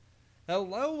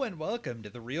Hello and welcome to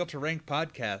the Real to Rank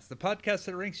podcast, the podcast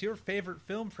that ranks your favorite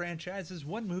film franchises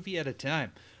one movie at a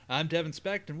time. I'm Devin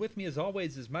Specht, and with me as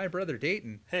always is my brother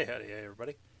Dayton. Hey, howdy, hey,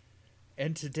 everybody.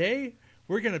 And today,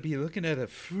 we're going to be looking at a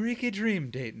freaky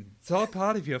dream, Dayton. It's all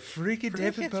part of your freaky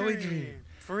David Bowie dream.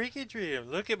 Freaky dream.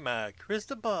 Look at my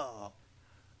crystal ball.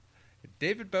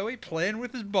 David Bowie playing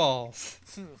with his balls.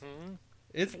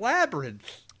 It's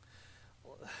Labyrinth.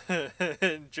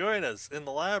 Join us in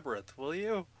the Labyrinth, will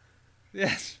you?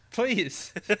 Yes,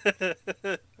 please.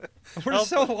 We're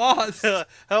so lost.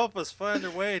 Help us find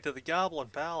our way to the Goblin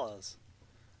Palace.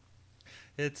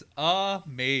 It's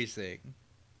amazing.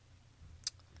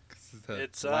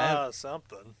 It's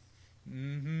something.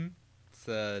 Mm-hmm. It's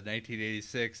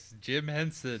 1986 Jim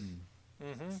Henson.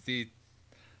 Mm-hmm. It's the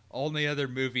only other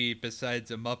movie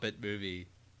besides a Muppet movie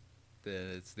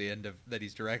it's the end of that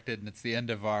he's directed, and it's the end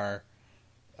of our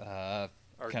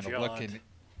kind of looking.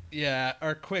 Yeah,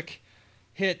 our quick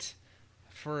hit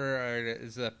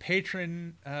is a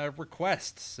patron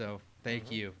request. So thank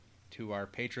you to our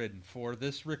patron for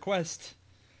this request,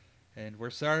 and we're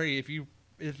sorry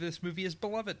if this movie is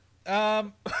beloved.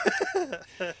 We're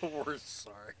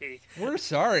sorry. We're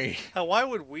sorry. Why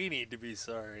would we need to be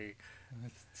sorry?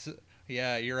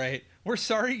 Yeah, you're right. We're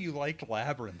sorry you liked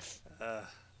Labyrinth.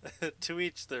 To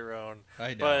each their own.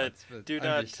 I know. But do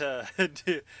not.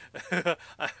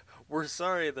 We're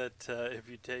sorry that if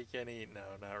you take any. No,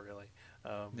 not really.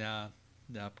 No.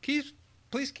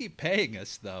 Please keep paying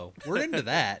us, though. We're into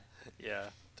that. Yeah,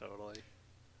 totally.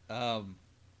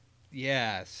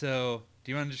 Yeah. So,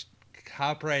 do you want to just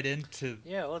hop right into?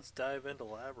 Yeah, let's dive into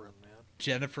Labyrinth, man.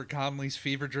 Jennifer Connelly's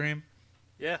fever dream.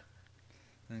 Yeah.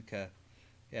 Okay.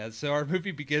 Yeah. So our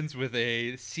movie begins with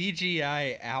a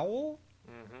CGI owl.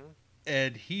 Mm-hmm.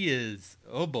 And he is,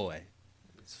 oh boy,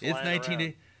 it's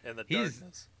 1980 in the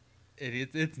darkness.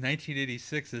 It's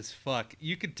 1986 as fuck.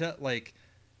 You could tell, like,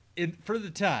 for the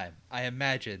time, I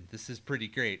imagine this is pretty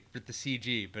great with the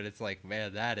CG, but it's like,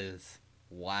 man, that is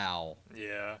wow.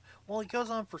 Yeah. Well, it goes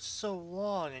on for so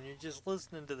long, and you're just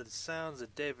listening to the sounds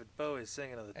of David Bowie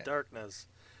singing in the darkness,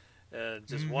 and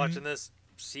just watching this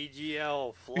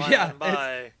CGL flying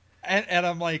by. And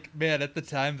I'm like, man, at the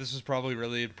time, this was probably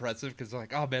really impressive because I'm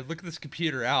like, oh, man, look at this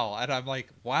computer owl. And I'm like,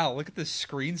 wow, look at this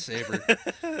screensaver.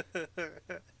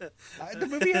 The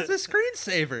movie has a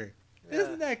screensaver. Yeah.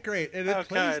 Isn't that great? And it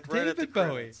plays David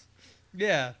Bowie.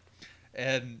 Yeah.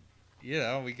 And,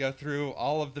 we go through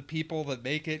all of the people that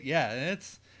make it. Yeah, and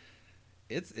it's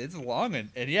long and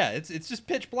yeah, it's just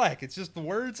pitch black. It's just the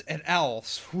words and owl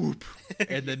swoop,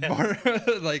 and then more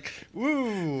like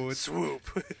woo swoop,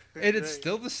 and it's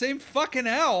still the same fucking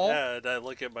owl. Yeah, and I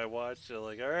look at my watch. I'm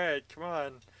like, all right, come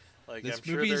on. Like I'm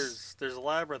sure there's a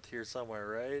labyrinth here somewhere,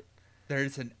 right?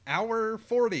 There's an hour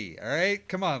 40. All right,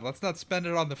 come on, let's not spend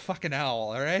it on the fucking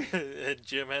owl. All right. And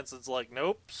Jim Henson's like,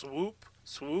 nope, swoop,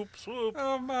 swoop, swoop.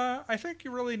 I think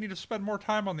you really need to spend more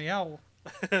time on the owl.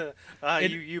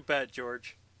 You bet,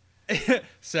 George.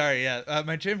 Sorry, yeah.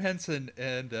 My Jim Henson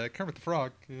and Kermit the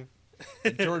Frog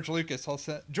and George Lucas.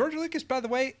 George Lucas, by the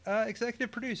way,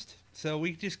 executive produced. So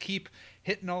we just keep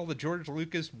hitting all the George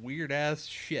Lucas weird ass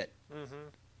shit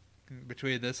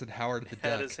between this and Howard the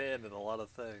Duck. Had his hand in a lot of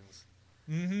things.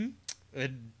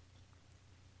 And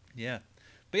yeah,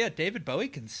 but yeah, David Bowie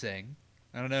can sing.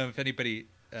 I don't know if anybody.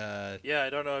 Yeah, I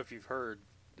don't know if you've heard.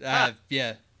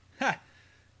 Yeah. Ha.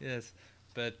 Yes,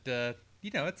 but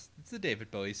it's a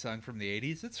David Bowie song from the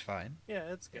 80s. It's fine. Yeah,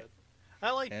 it's good.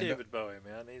 I like David Bowie,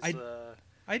 man. He's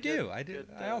I do.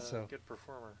 I also good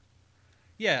performer.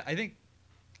 Yeah, I think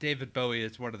David Bowie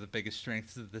is one of the biggest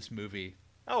strengths of this movie.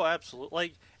 Oh,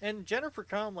 absolutely. And Jennifer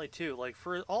Connelly too. Like,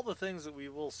 for all the things that we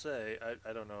will say,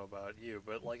 I don't know about you,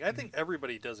 but like I think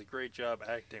everybody does a great job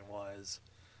acting wise.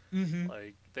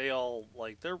 Like they all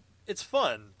it's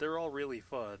fun. They're all really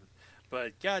fun.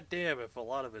 But goddamn, if a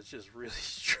lot of it's just really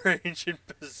strange and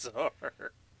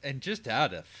bizarre, and just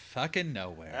out of fucking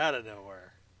nowhere. Out of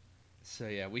nowhere. So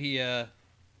yeah,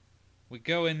 we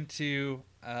go into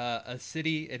a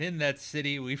city, and in that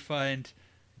city we find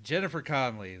Jennifer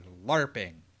Connelly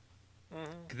LARPing.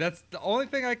 That's the only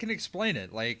thing I can explain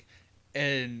it. Like,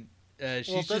 and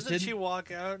she's doesn't she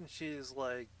walk out and she's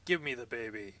like, "Give me the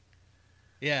baby."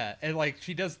 Yeah, and like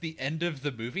she does the end of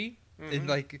the movie, and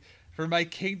like. For my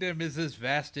kingdom is as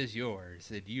vast as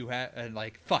yours, and you have, and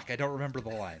like, fuck, I don't remember the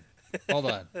line. Hold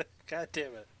on. God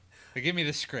damn it. Give me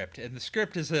the script, and the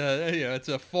script is it's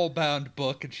a full-bound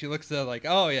book, and she looks at it like,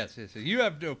 oh yes, you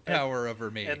have no power over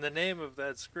me. And the name of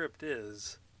that script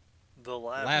is The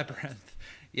Labyrinth.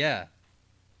 Yeah.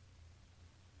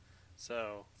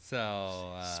 So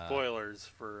spoilers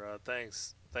for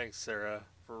thanks Sarah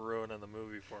for ruining the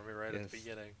movie for me right at the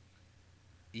beginning.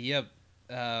 Yep.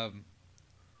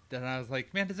 Then I was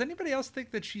like, man, does anybody else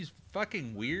think that she's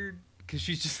fucking weird? Because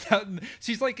she's just out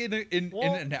she's like in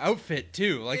an outfit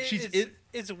too. Like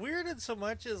it's weird in so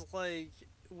much as like,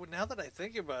 now that I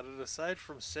think about it, aside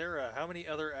from Sarah, how many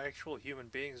other actual human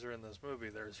beings are in this movie?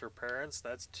 There's her parents,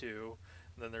 that's 2.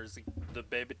 And then there's the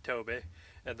baby Toby,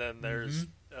 and then there's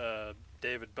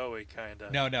David Bowie, kinda.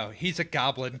 No, he's a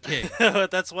goblin king.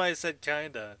 That's why I said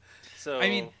kinda. So I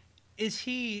mean, is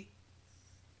he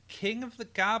king of the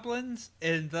goblins,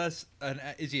 and thus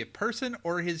is he a person,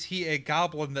 or is he a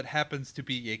goblin that happens to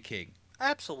be a king?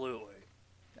 Absolutely.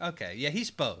 Okay, yeah,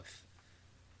 he's both.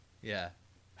 Yeah.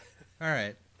 All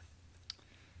right.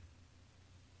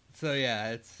 So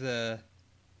yeah, it's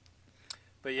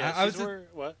But yeah, she's wearing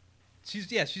what?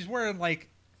 She's wearing like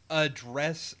a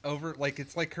dress over, like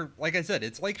it's like her, like I said,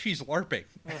 it's like she's LARPing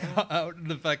out in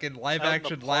the fucking live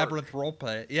action Labyrinth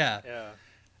roleplay. Yeah. Yeah.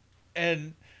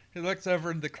 And he looks over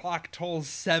and the clock tolls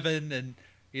 7, and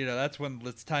that's when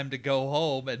it's time to go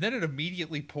home, and then it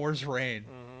immediately pours rain.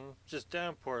 Just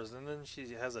downpours, and then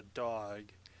she has a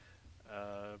dog,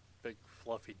 big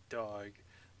fluffy dog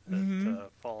that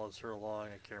follows her along.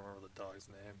 I can't remember the dog's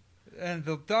name. And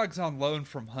the dog's on loan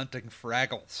from hunting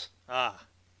Fraggles. Ah,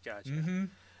 gotcha.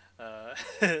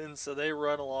 And so they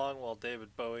run along while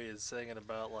David Bowie is singing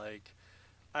about, like,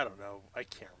 I don't know, I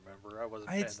can't remember. I wasn't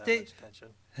paying that much attention.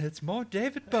 It's more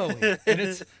David Bowie, and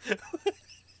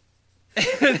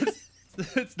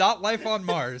it's not Life on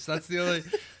Mars. That's the only.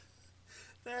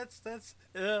 That's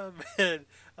man.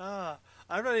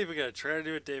 I'm not even gonna try to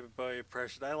do a David Bowie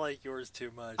impression. I like yours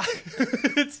too much.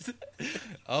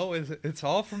 It's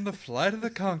all from the Flight of the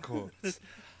Conchords.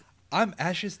 I'm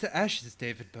ashes to ashes,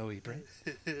 David Bowie, Brett.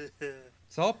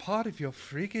 It's all part of your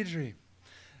freaky dream.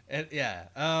 And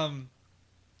yeah,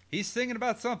 he's singing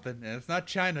about something, and it's not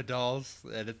China dolls,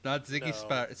 and it's not Ziggy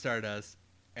Stardust,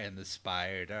 and the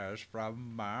spiders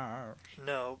from Mars.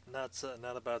 No,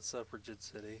 not about Suffragette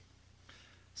City.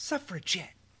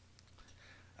 Suffragette.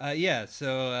 Yeah,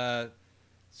 so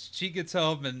she gets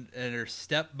home, and her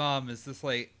stepmom is just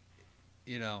like,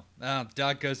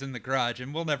 dog goes in the garage,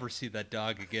 and we'll never see that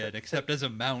dog again, except as a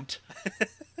mount.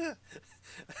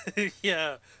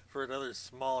 Yeah, for another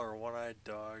smaller one-eyed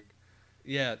dog.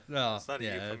 Yeah, no. It's not a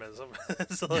euphemism.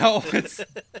 No, it's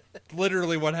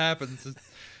literally what happens.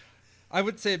 I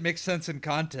would say it makes sense in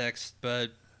context,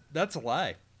 but that's a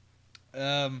lie.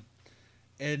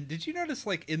 And did you notice,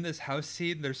 like, in this house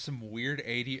scene, there's some weird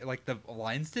 80s, like, the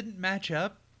lines didn't match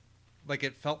up? Like,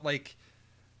 it felt like,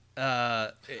 it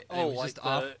was like just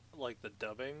off. Like the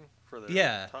dubbing for the...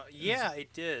 Yeah. Yeah,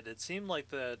 it did. It seemed like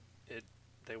that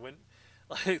they went...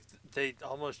 Like, they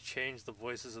almost changed the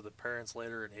voices of the parents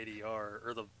later in ADR,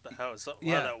 or the house, how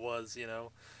that was,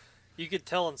 You could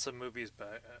tell in some movies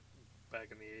back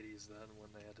in the 80s then when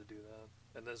they had to do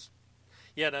that. And this...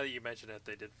 Yeah, now that you mention it,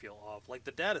 they did feel off. Like,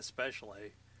 the dad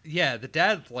especially. Yeah, the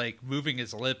dad, like, moving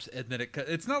his lips, and then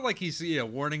it's not like he's,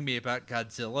 warning me about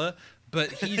Godzilla, but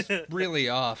he's really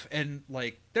off. And,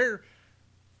 like,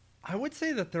 I would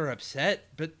say that they're upset,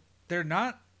 but they're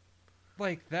not,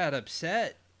 like, that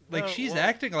upset. Like, she's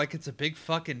acting like it's a big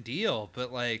fucking deal,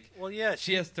 but, like... Well, yeah,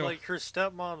 she has to... Like, her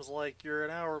stepmom's like, you're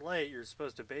an hour late, you're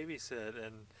supposed to babysit,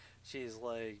 and she's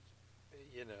like,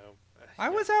 I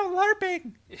was out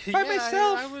LARPing by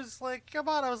myself. I was like, come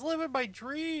on, I was living my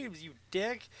dreams, you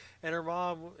dick. And her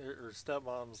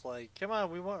stepmom's like, come on,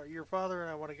 your father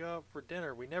and I want to go out for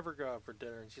dinner. We never go out for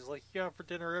dinner. And she's like, you go out for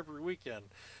dinner every weekend.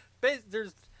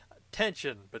 There's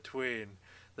tension between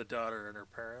the daughter and her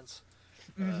parents.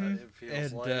 It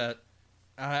feels like.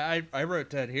 I wrote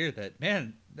down here that,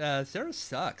 man, Sarah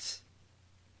sucks.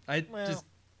 I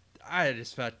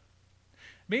just thought,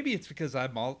 maybe it's because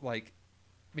I'm all like,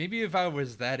 maybe if I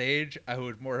was that age, I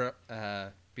would more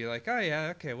be like, oh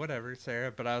yeah, okay, whatever,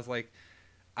 Sarah. But I was like,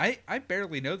 I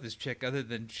barely know this chick other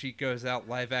than she goes out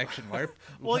live action LARP.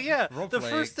 Well, yeah, the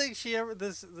first thing she ever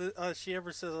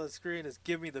says on screen is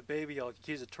 "Give me the baby," all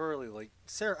accusatorily. Like,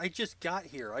 Sarah, I just got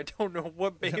here. I don't know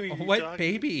what baby. What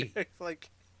baby? Like,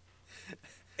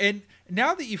 and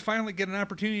now that you finally get an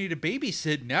opportunity to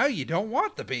babysit, now you don't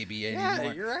want the baby anymore.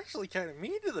 Yeah, you're actually kind of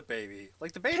mean to the baby.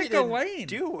 Like, the baby didn't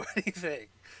do anything.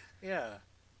 Yeah.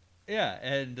 Yeah,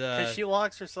 and... Because she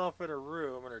locks herself in her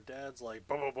room, and her dad's like,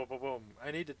 boom, boom, boom, boom, boom,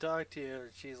 I need to talk to you. And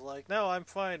she's like, no, I'm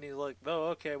fine. And he's like, no,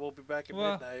 okay, we'll be back at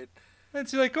midnight. And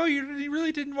she's like, oh, you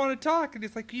really didn't want to talk. And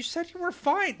he's like, you said you were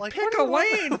fine. Like, pick a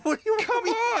lane. What do you Come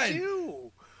want on. me to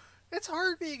do? It's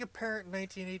hard being a parent in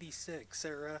 1986,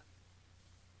 Sarah.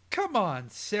 Come on,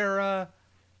 Sarah.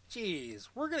 geez,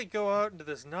 we're going to go out into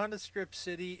this nondescript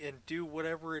city and do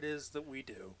whatever it is that we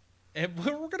do. And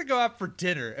we're going to go out for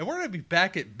dinner, and we're going to be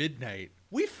back at midnight.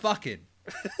 We fucking.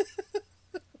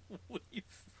 We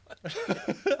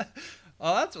fucking.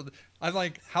 Oh, that's what I'm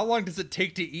like. How long does it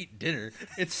take to eat dinner?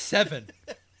 It's 7.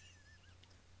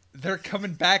 They're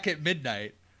coming back at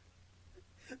midnight.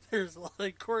 There's a lot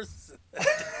of courses in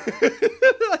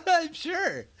that. I'm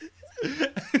sure.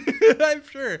 I'm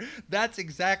sure that's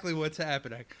exactly what's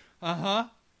happening. Uh-huh.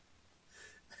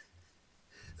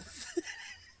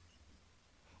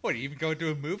 What, are you even going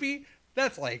to a movie?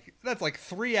 That's like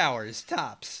 3 hours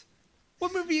tops.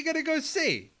 What movie are you gonna go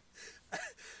see?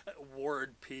 War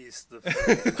and Peace, the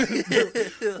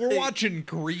film. We're watching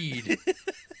Greed.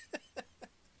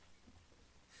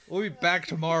 We'll be back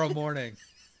tomorrow morning.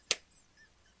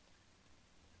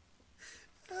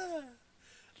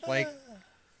 Like,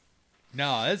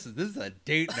 no, this is a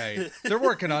date night. They're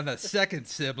working on a second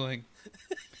sibling.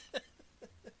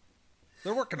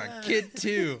 They're working on Kid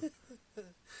 2.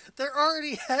 They're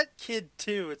already at Kid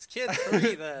 2. It's Kid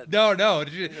 3 then. No.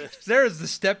 Sarah's the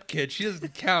step kid. She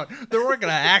doesn't count. They're working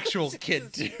on actual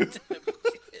Kid 2.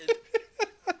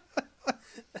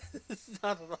 It's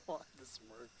not at all how this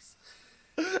works.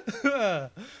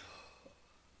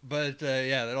 But,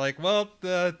 yeah, they're like, well,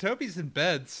 Toby's in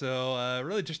bed, so I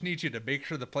really just need you to make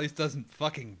sure the place doesn't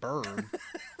fucking burn.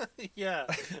 Yeah.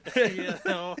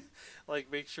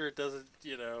 Like, make sure it doesn't, I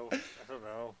don't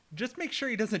know. Just make sure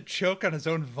he doesn't choke on his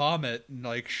own vomit and,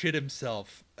 like, shit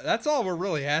himself. That's all we're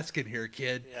really asking here,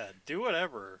 kid. Yeah, do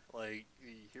whatever. Like,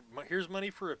 here's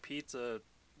money for a pizza.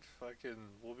 Fucking,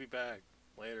 we'll be back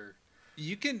later.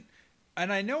 You can,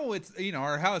 and I know it's,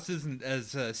 our house isn't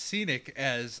as scenic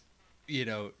as,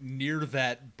 near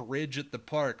that bridge at the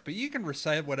park, but you can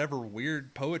recite whatever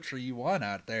weird poetry you want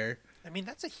out there. I mean,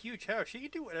 that's a huge house. She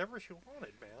could do whatever she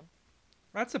wanted, man.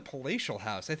 That's a palatial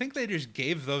house. I think they just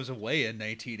gave those away in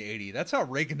 1980. That's how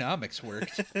Reaganomics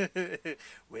worked.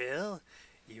 Well,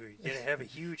 you're going to have a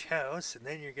huge house, and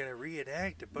then you're going to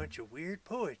reenact a bunch of weird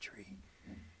poetry.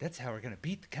 That's how we're going to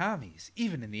beat the commies,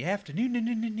 even in the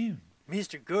afternoon.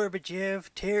 Mr.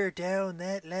 Gorbachev, tear down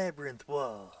that labyrinth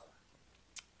wall.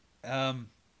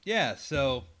 Yeah,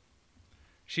 so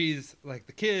she's like,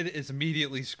 the kid is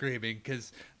immediately screaming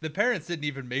because the parents didn't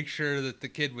even make sure that the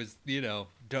kid was,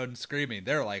 done screaming.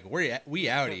 They're like, we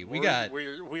outie.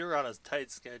 We're on a tight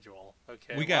schedule.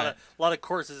 Okay, we got a lot of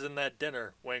courses in that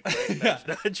dinner. Wink, wink, nudge,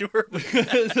 nudge.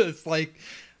 It's like,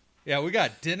 yeah, we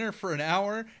got dinner for an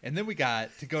hour, and then we got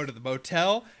to go to the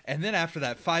motel, and then after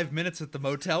that 5 minutes at the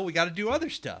motel, we got to do other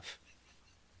stuff.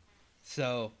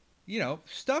 So,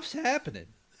 stuff's happening.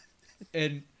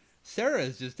 And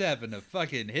Sarah's just having a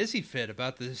fucking hissy fit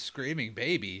about this screaming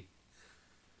baby.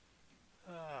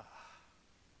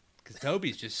 Because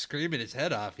Toby's just screaming his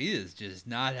head off. He is just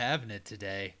not having it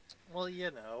today. Well,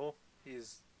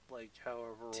 he's like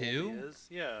however old 2? he is.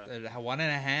 Yeah.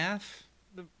 1.5?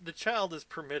 The child is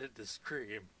permitted to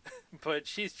scream, but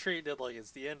she's treating it like it's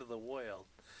the end of the world.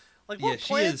 Like, what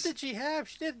plans did she have?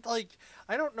 She didn't,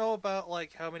 I don't know about,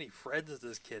 how many friends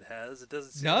this kid has. It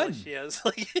doesn't seem like she has,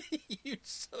 a huge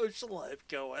social life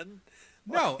going.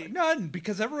 No, none,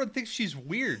 because everyone thinks she's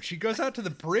weird. She goes out to the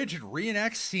bridge and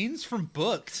reenacts scenes from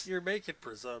books. You're making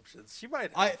presumptions. She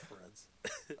might have friends.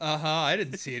 I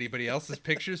didn't see anybody else's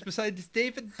pictures besides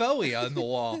David Bowie on the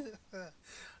wall.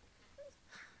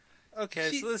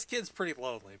 Okay, so this kid's pretty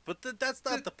lonely, but that's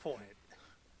not the point.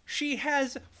 She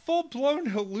has full-blown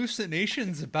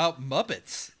hallucinations about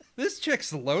Muppets. This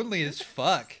chick's lonely as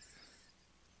fuck.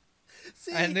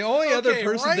 See, and the only other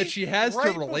person that she has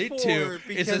to relate to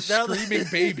is a screaming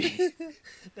baby.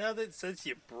 Now that since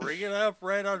you bring it up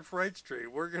right on Front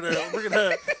Street, we're gonna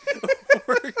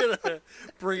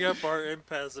bring up our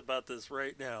impasse about this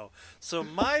right now. So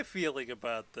my feeling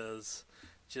about this,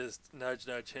 just nudge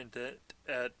hint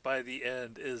at by the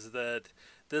end, is that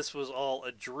this was all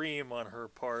a dream on her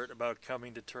part about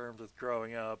coming to terms with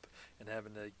growing up and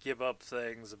having to give up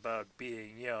things about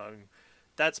being young.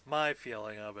 That's my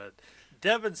feeling of it.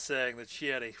 Devin's saying that she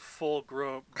had a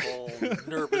full-grown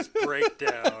nervous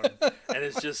breakdown and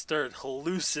has just started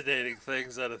hallucinating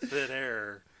things out of thin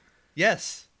air.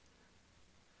 Yes.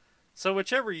 So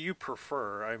whichever you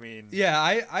prefer, I mean... Yeah,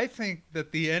 I think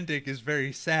that the ending is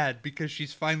very sad because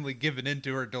she's finally given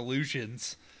into her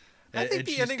delusions. I think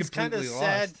the ending's kind of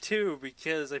sad, too,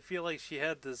 because I feel like she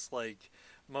had this,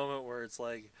 moment where it's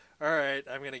like, all right,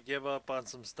 I'm going to give up on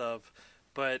some stuff.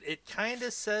 But it kind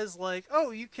of says,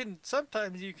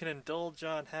 sometimes you can indulge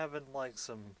on having,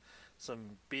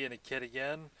 some being a kid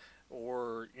again.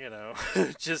 or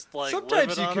just like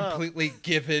sometimes you live it on completely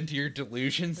give in to your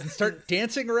delusions and start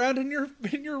dancing around in your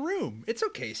room. It's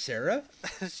okay, Sarah.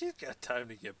 She's got time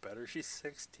to get better. She's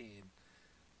 16.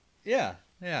 Yeah.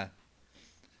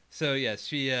 So yes,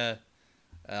 she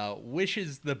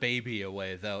wishes the baby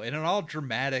away though, in an all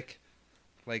dramatic,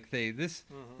 like this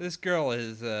girl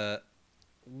is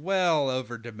well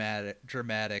over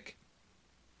dramatic.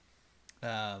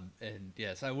 And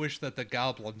yes, I wish that the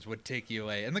goblins would take you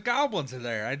away. And the goblins are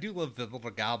there. I do love the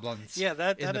little goblins. Yeah,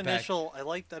 that initial, I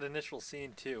like that initial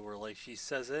scene too, where like she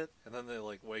says it, and then they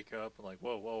like wake up and like,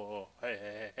 whoa,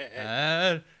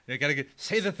 hey. You gotta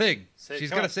say the thing.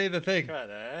 She's gotta say the thing. Come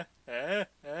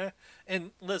on, And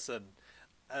listen,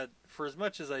 for as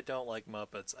much as I don't like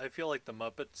Muppets, I feel like the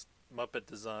Muppet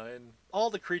design, all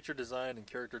the creature design and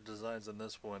character designs in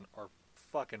this one are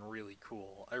fucking really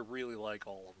cool. I really like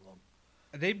all of them.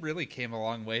 They really came a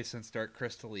long way since Dark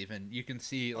Crystal. Even you can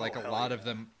see like a lot of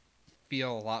them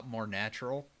feel a lot more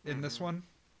natural in this one.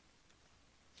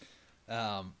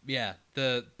 That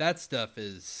stuff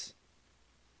is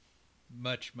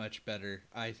much better,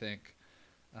 I think.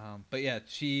 But yeah,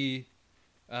 she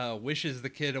wishes the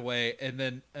kid away, and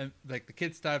then like the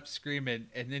kid stops screaming,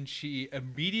 and then she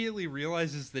immediately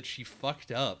realizes that she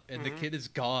fucked up, and the kid is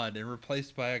gone and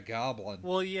replaced by a goblin.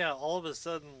 Well, yeah, all of a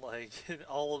sudden, like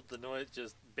all of the noise,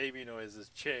 just baby noises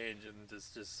change, and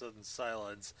just sudden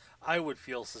silence. I would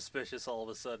feel suspicious all of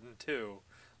a sudden too.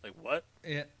 Like what?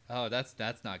 Yeah. Oh, that's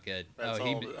not good. That's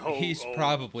he's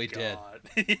probably dead.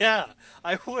 Yeah,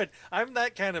 I would. I'm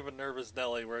that kind of a nervous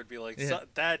Nelly where I'd be like,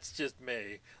 that's just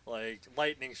me. Like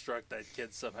lightning struck that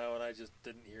kid somehow, and I just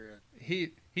didn't hear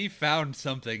it. He found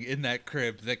something in that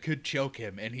crib that could choke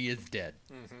him, and he is dead.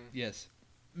 Yes.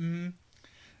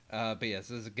 But yes,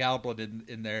 there's a goblin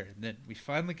in there, and then we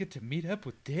finally get to meet up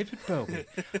with David Bowie.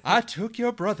 I took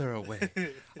your brother away.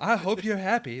 I hope you're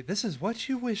happy. This is what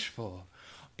you wish for.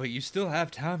 But you still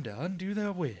have time to undo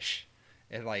their wish.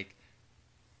 And like,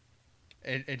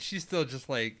 and she's still just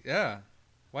like, yeah,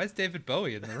 why is David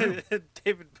Bowie in the room?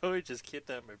 David Bowie just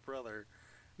kidnapped my brother.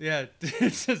 Yeah,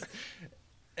 it's just,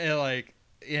 and like,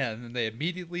 yeah, and then they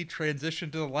immediately transition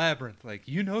to the labyrinth. Like,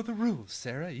 you know the rules,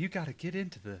 Sarah. You got to get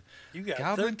into the You got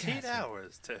Goblin 13 Castle.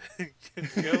 hours to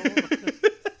go.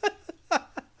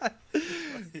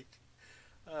 Like,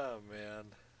 oh, man.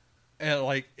 And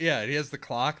like, yeah, he has the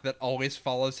clock that always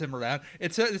follows him around.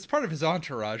 It's part of his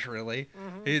entourage, really.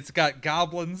 It's got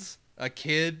goblins, a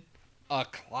kid, a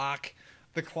clock.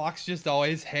 The clock's just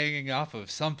always hanging off of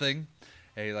something.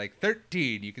 And like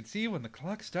 13, you can see when the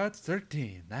clock starts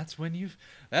 13. That's when you've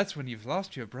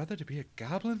lost your brother to be a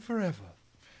goblin forever.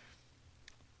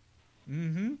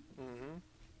 Them's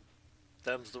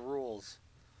the rules.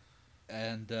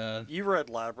 And you read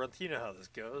Labyrinth, you know how this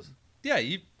goes. Yeah,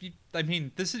 you I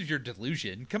mean, this is your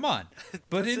delusion. Come on.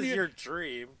 But this is your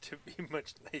dream to be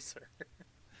much nicer.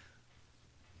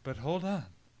 But hold on.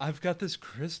 I've got this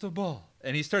crystal ball.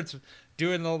 And he starts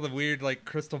doing all the weird, like,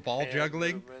 crystal ball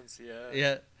juggling. Movements,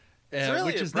 Yeah. Really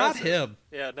which impressive. is not him.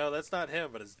 Yeah, no, that's not him,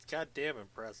 but it's goddamn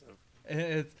impressive.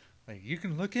 It's like, you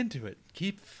can look into it.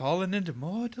 Keep falling into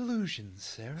more delusions,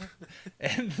 Sarah.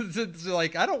 And it's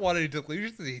like, I don't want any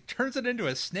delusions. He turns it into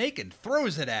a snake and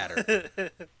throws it at her.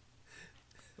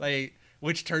 Like,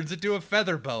 which turns into a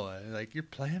feather boa. Like, you're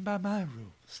playing by my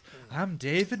rules. I'm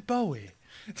David Bowie.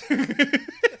 Oh,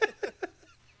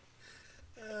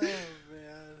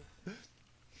 man.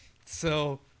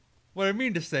 So, what I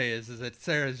mean to say is that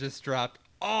Sarah's just dropped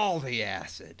all the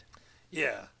acid.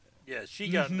 Yeah, she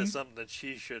got into something that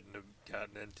she shouldn't have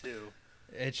gotten into.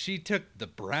 And she took the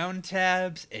brown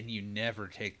tabs, and you never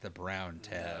take the brown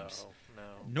tabs. No.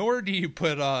 Nor do you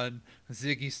put on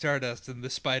Ziggy Stardust and the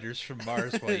Spiders from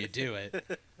Mars while you do it.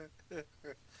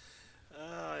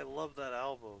 I love that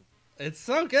album. It's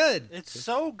so good. It's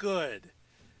so good.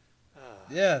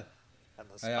 Yeah. And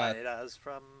the Spiders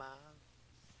from Mars.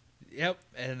 Yep.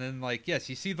 And then, like, yes,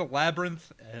 you see the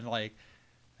labyrinth, and, like,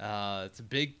 it's a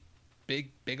big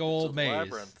old maze.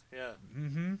 Labyrinth, yeah.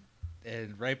 And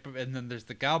then there's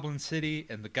the Goblin City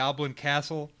and the Goblin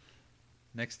Castle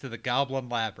next to the Goblin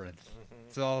Labyrinth.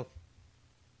 It's all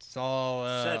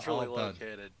centrally all done.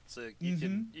 located, so you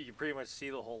can pretty much see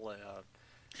the whole layout.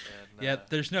 And, yeah,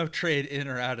 there's no trade in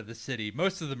or out of the city.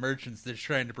 Most of the merchants that's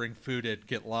trying to bring food in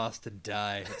get lost and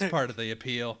die. It's part of the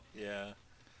appeal. Yeah,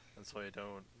 that's why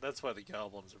the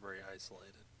goblins are very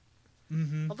isolated.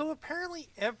 Although apparently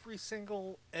every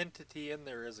single entity in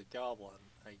there is a goblin,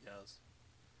 I guess.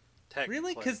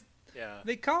 Really? Because yeah,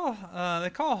 they call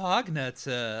Hognuts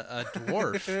a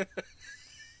dwarf.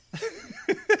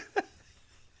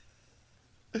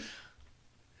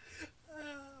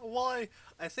 Well,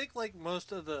 I think like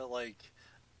most of the like,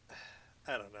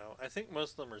 I don't know. I think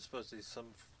most of them are supposed to be some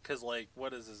because like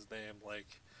what is his name like,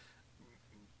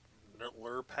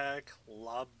 Lurpak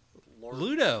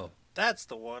Ludo. That's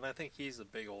the one. I think he's a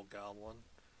big old goblin.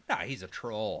 Nah, he's a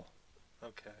troll.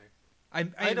 Okay. I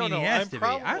don't mean, know. he has to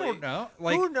probably, be. I don't know.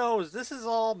 Like, who knows? This is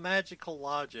all magical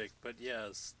logic, but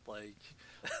yes, like.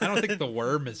 I don't think the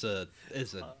worm is a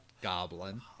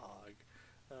goblin. Hog.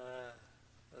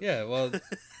 Yeah, well.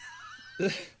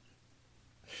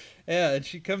 Yeah, and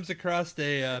she comes across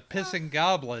a pissing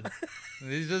goblin.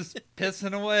 And he's just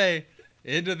pissing away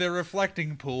into the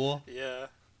reflecting pool. Yeah.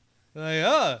 Like,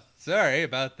 oh, sorry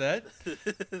about that.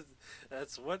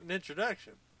 That's what an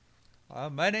introduction.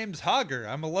 My name's Hogger.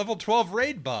 I'm a level 12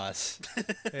 raid boss.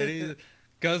 And he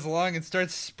goes along and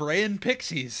starts spraying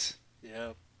pixies.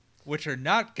 Yeah. Which are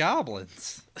not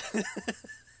goblins.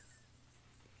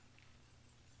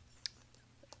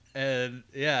 And,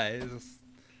 yeah, he's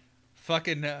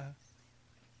fucking...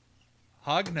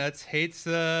 Hognuts hates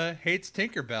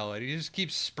Tinkerbell, and he just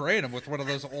keeps spraying him with one of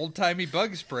those old-timey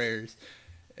bug sprayers.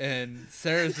 And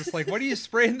Sarah's just like, what are you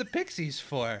spraying the pixies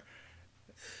for?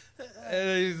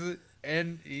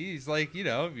 And he's like, you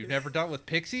know, you've never dealt with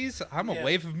pixies? I'm a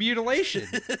wave of mutilation.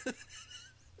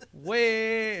 Wave.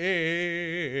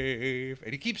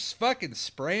 And he keeps fucking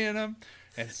spraying them.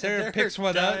 And Sarah picks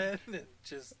one up.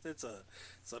 It's a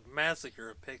massacre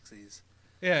of pixies.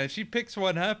 Yeah, and she picks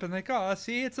one up and like, oh,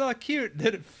 see, it's all cute. And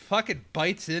then it fucking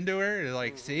bites into her. And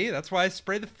like, see, that's why I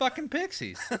spray the fucking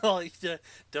pixies.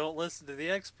 Don't listen to the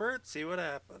expert, see what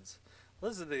happens.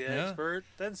 Listen to the expert,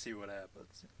 then see what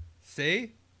happens.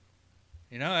 See?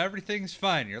 You know, everything's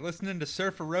fine. You're listening to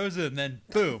Surfer Rosa and then,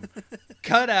 boom,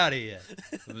 cut out of you.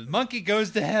 The monkey goes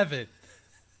to heaven.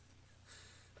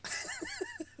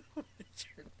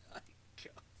 You're not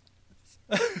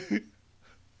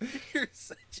goblins. You're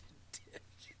such a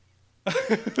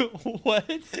What?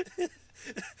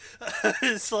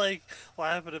 It's like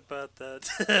laughing about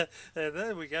that. And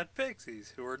then we got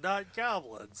pixies who are not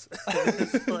goblins.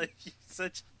 It's like, you're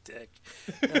such a dick.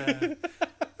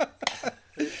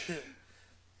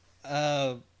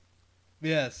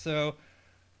 Yeah, so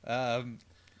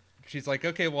she's like,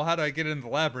 okay, well, how do I get into the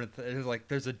labyrinth? And it's like,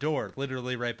 there's a door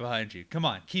literally right behind you. Come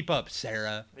on, keep up,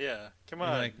 Sarah. Yeah, come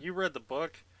on. Like, you read the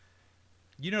book.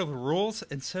 You know the rules,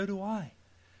 and so do I.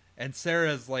 And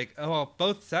Sarah's like, oh, well,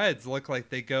 both sides look like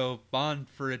they go bond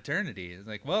for eternity. It's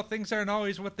like, well, things aren't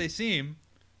always what they seem.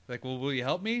 Like, well, will you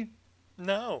help me?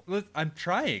 No. I'm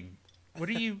trying. What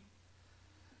are you...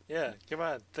 Yeah, come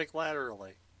on, think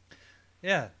laterally.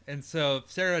 Yeah, and so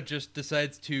Sarah just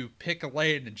decides to pick a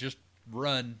lane and just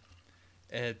run.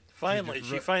 And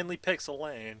she finally picks a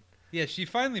lane. Yeah, she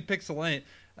finally picks a lane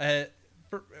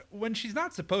when she's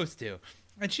not supposed to.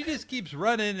 And she just keeps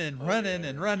running and running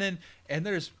and running, and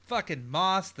there's fucking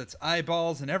moss that's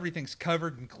eyeballs, and everything's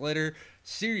covered in glitter.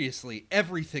 Seriously,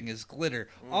 everything is glitter.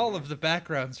 All of the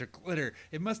backgrounds are glitter.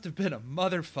 It must have been a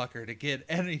motherfucker to get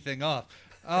anything off.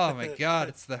 Oh my god,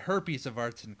 it's the herpes of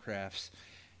arts and crafts.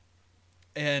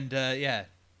 And, yeah.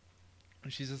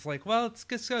 She's just like, well, it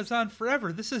just goes on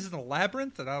forever. This isn't a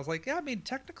labyrinth. And I was like, yeah, I mean,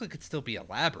 technically it could still be a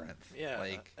labyrinth. Yeah,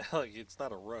 like it's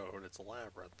not a road, it's a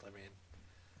labyrinth. I mean...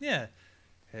 Yeah.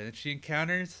 And then she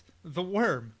encounters the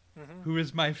worm, who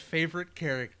is my favorite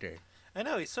character. I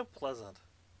know, he's so pleasant.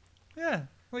 Yeah,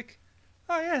 like,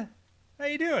 oh yeah, how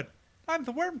you doing? I'm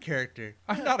the worm character.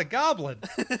 I'm not a goblin.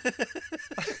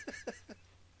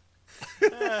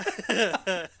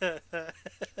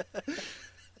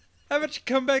 How about you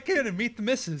come back in and meet the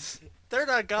missus? They're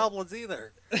not goblins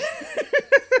either.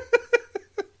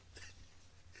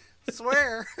 I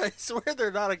swear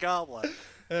they're not a goblin.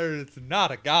 It's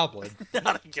not a goblin.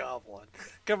 Not a goblin.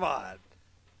 Come on.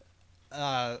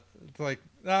 It's like,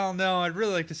 oh no, I'd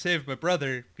really like to save my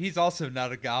brother. He's also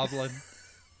not a goblin.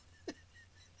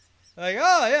 Like,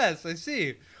 oh yes, I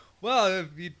see. Well,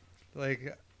 if you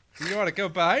want to go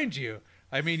behind you.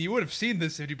 I mean, you would have seen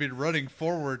this if you'd been running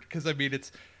forward, because I mean,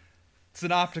 it's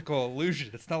an optical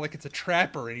illusion. It's not like it's a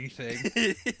trap or anything.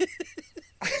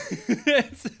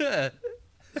 It's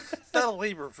not a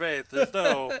leap of faith. There's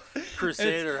no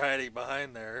crusader hiding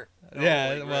behind there. No,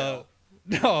 yeah, well,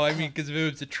 no, I mean, because if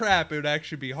it was a trap, it would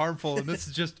actually be harmful, and this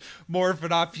is just more of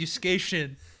an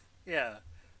obfuscation. Yeah.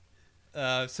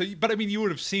 But I mean, you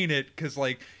would have seen it because,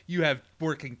 like, you have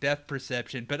working depth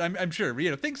perception. But I'm sure, you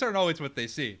know, things aren't always what they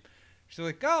seem. She's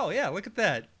like, oh yeah, look at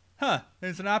that, huh?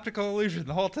 There's an optical illusion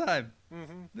the whole time.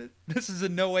 Mm-hmm. This is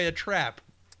in no way a trap.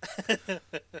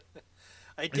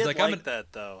 I did like that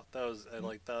though.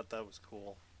 I thought that was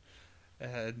cool.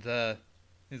 And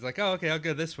He's like, oh, okay, I'll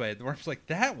go this way. The worm's like,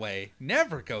 that way?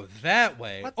 Never go that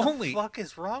way. What the fuck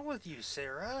is wrong with you,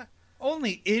 Sarah?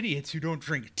 Only idiots who don't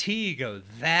drink tea go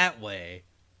that way.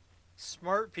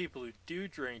 Smart people who do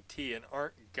drink tea and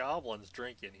aren't goblins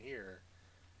drinking here.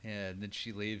 Yeah, and then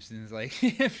she leaves and is like,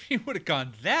 if she would have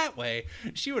gone that way,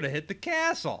 she would have hit the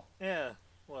castle. Yeah,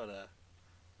 what a...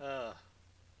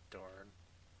 darn.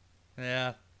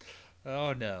 Yeah.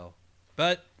 Oh, no.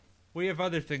 But we have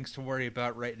other things to worry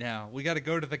about right now. We got to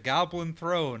go to the Goblin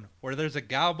Throne, where there's a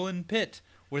goblin pit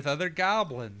with other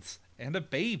goblins and a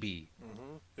baby.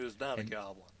 Mm-hmm. Who's not a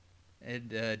goblin.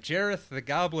 And Jareth, the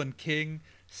Goblin King,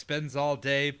 spends all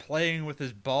day playing with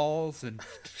his balls and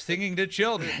singing to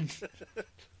children.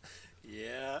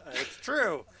 Yeah, it's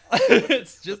true.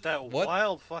 It's just that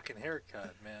wild fucking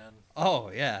haircut, man.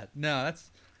 Oh, yeah. No,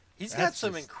 that's... He's got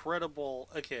some incredible...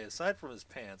 Okay, aside from his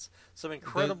pants, some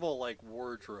incredible,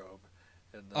 wardrobe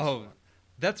in this one.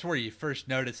 That's where you first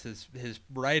notice his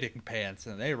riding pants,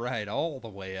 and they ride all the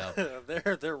way up.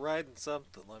 They're riding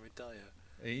something, let me tell you.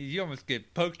 You almost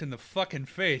get poked in the fucking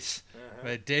face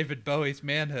by David Bowie's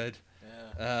manhood.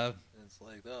 Yeah. It's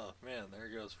like, oh, man, there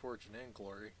goes fortune and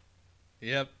glory.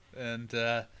 Yep, and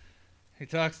he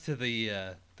talks to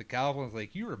the goblins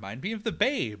like, you remind me of the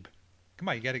Babe. Come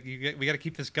on, we gotta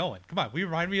keep this going. Come on, we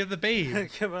remind me of the Babe.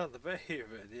 Come on, the Babe.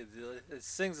 It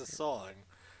sings a song.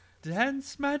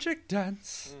 Dance, magic,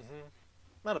 dance. Mm-hmm.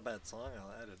 Not a bad song.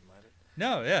 I didn't mind it.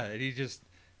 No, yeah, and he just,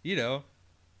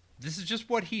 this is just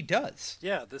what he does.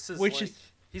 Yeah, this is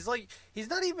he's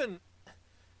not even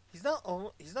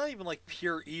like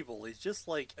pure evil. He's just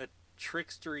like a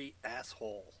trickstery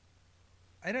asshole.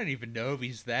 I don't even know if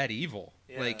he's that evil.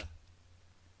 Yeah.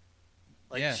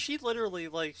 She literally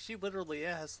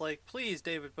asked, like, please,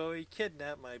 David Bowie,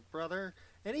 kidnap my brother,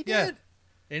 and he did.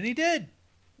 Yeah. And he did.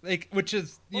 Like, which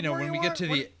is, when we get to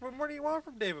the... What more do you want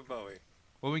from David Bowie?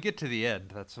 When we get to the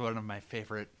end, that's one of my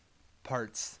favorite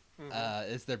parts,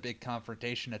 is their big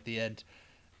confrontation at the end.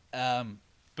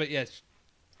 But yes,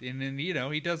 and then,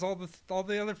 he does all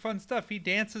the other fun stuff. He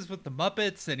dances with the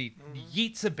Muppets, and he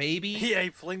yeets a baby. Yeah, he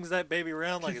flings that baby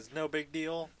around like it's no big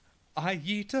deal. I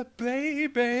yeet a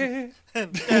baby.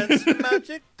 And dance,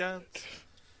 magic dance.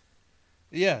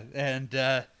 Yeah,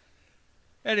 and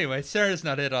anyway, Sarah's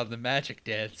not in on the magic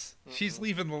dance. She's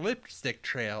leaving the lipstick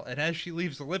trail, and as she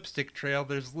leaves the lipstick trail,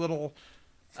 there's little,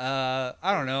 I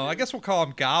don't know, I guess we'll call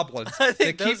them goblins. I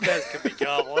think those guys could be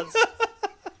goblins.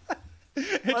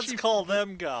 Let's call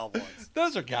them goblins.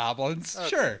 Those are goblins, okay.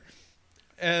 Sure.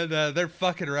 And they're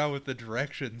fucking around with the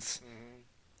directions.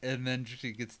 And then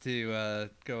she gets to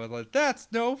go like, that's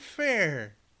no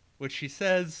fair, which she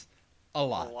says a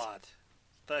lot. A lot.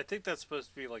 I think that's supposed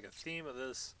to be like a theme of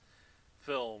this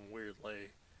film,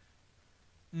 weirdly.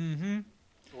 Mm-hmm.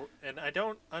 And I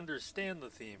don't understand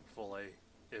the theme fully,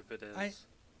 if it is.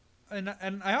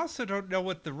 And I also don't know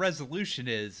what the resolution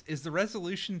is. Is the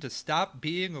resolution to stop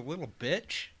being a little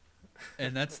bitch?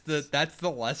 And that's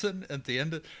the lesson at the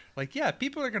end. Like, yeah,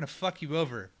 people are going to fuck you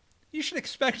over. You should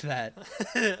expect that.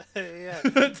 Yeah.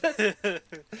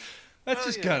 That's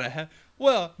just gonna happen.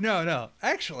 Well, no.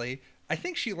 Actually, I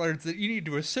think she learns that you need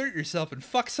to assert yourself and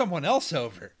fuck someone else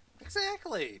over.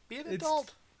 Exactly. Be an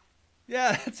adult.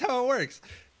 Yeah, that's how it works.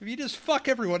 If you just fuck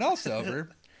everyone else over,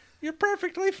 you're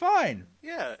perfectly fine.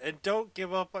 Yeah, and don't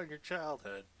give up on your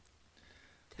childhood.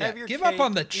 Give up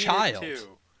on the child.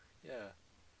 Too.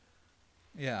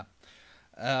 Yeah.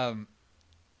 And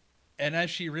as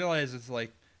she realizes,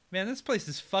 like, man, this place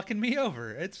is fucking me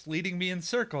over. It's leading me in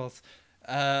circles.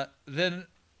 Then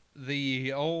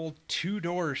the old two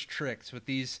doors tricks with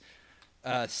these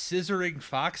scissoring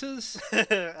foxes.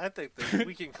 I think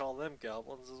we can call them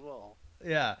goblins as well.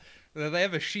 Yeah. They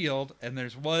have a shield, and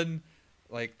there's one,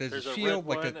 like, there's a shield,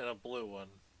 red one and a blue one.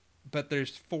 But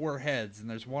there's 4 heads, and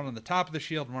there's one on the top of the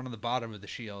shield and one on the bottom of the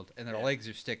shield, and their legs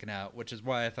are sticking out, which is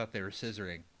why I thought they were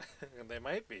scissoring. And they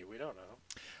might be. We don't know.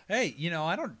 Hey,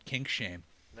 I don't kink shame.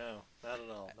 No, not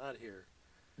at all. Not here.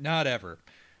 Not ever.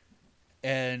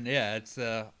 And yeah, it's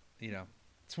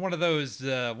it's one of those.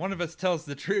 One of us tells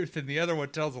the truth and the other one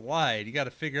tells a lie. You got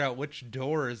to figure out which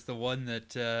door is the one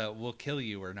that will kill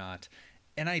you or not.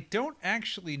 And I don't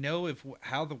actually know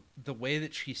how the way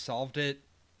that she solved it.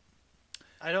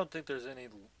 I don't think there's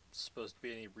supposed to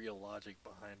be any real logic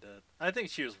behind it. I think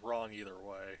she was wrong either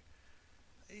way.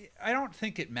 I don't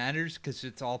think it matters because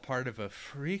it's all part of a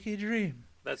freaky dream.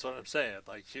 That's what I'm saying.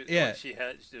 Like she was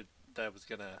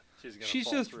gonna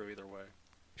fall through either way.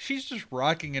 She's just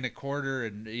rocking in a corner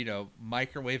and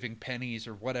microwaving pennies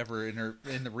or whatever in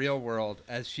the real world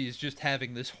as she's just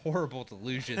having this horrible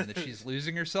delusion that she's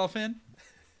losing herself in.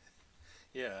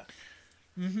 Yeah.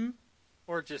 Mm-hmm.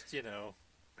 Or just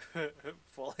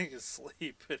falling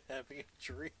asleep and having a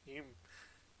dream.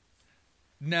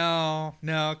 No,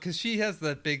 because she has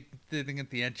that big thing at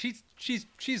the end.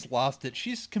 She's lost it.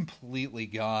 She's completely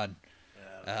gone.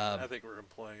 Yeah, I think we're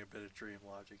employing a bit of dream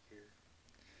logic here.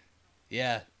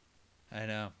 Yeah, I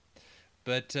know.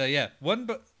 But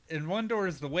in one door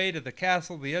is the way to the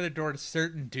castle, the other door to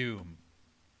certain doom.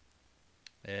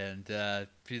 And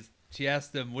she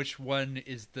asked them which one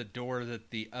is the door that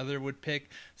the other would pick.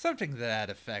 Something to that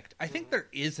effect. I think there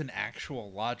is an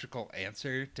actual logical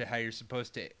answer to how you're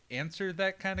supposed to answer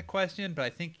that kind of question,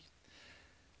 but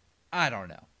I don't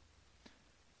know.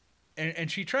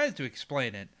 And she tries to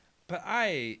explain it, but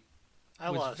I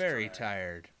was very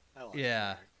tired.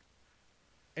 Yeah.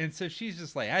 And so she's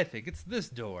just like, I think it's this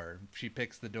door. She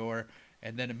picks the door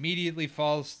and then immediately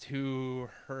falls to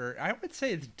her, I would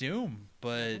say it's doom,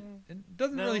 but it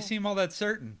doesn't really seem all that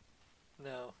certain.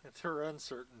 No, it's her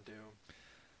uncertain doom.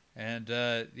 And,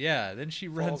 then she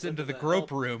runs into the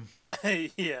grope room.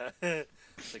 Yeah.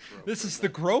 This is the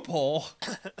grope hole.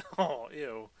 Oh,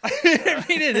 ew. I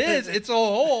mean, it is. It's a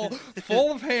hole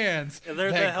full of hands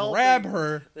that grab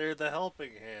her. They're the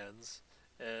helping hands.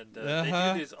 And they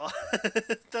do these.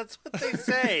 That's what they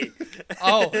say.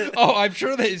 oh, I'm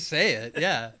sure they say it.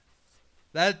 Yeah,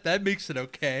 that makes it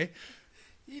okay.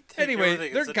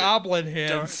 Anyway, they're goblin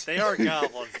hands. They are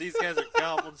goblins. These guys are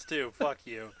goblins too. Fuck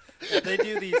you. And they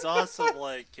do these awesome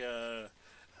mime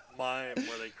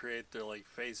where they create their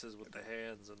faces with the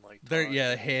hands and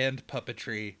hand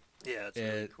puppetry. Yeah, it's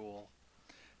really cool.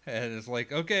 And it's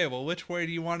like, okay, well, which way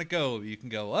do you want to go? You can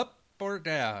go up or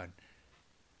down.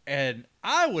 And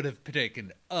I would have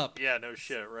taken up. Yeah, no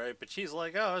shit, right? But she's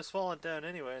like, oh, I was falling down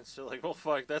anyway. And so like, well,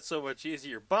 fuck, that's so much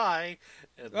easier. Bye.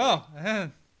 And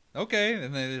okay.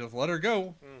 And they just let her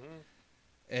go. Mm-hmm.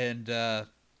 And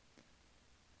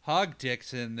Hog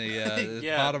Dick's in the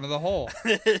bottom of the hole.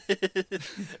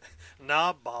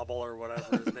 Knob Bobble or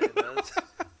whatever his name is.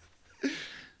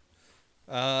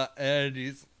 And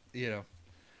he's,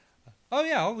 oh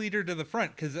yeah, I'll lead her to the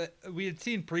front. Because we had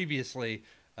seen previously...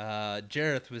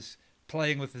 Jareth was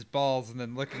playing with his balls and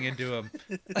then looking into them,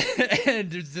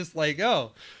 and it's just like,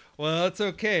 oh, well, it's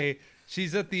okay.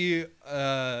 She's at the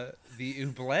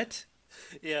oubliette.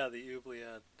 Yeah, the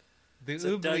oubliette. It's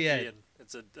oubliette.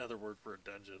 It's another word for a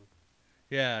dungeon.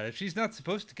 Yeah, she's not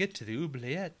supposed to get to the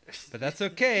oubliette, but that's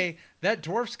okay. That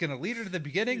dwarf's gonna lead her to the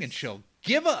beginning, and she'll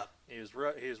give up. He was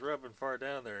rubbing far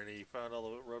down there, and he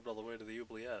rubbed all the way to the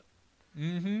oubliette.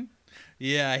 Mm-hmm.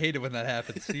 Yeah, I hate it when that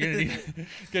happens. You're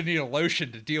gonna need a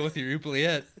lotion to deal with your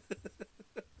oubliette.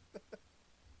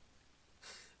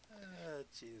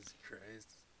 Jesus Christ.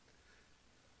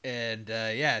 And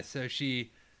so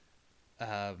she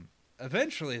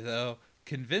eventually though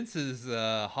convinces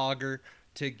Hogger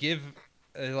to give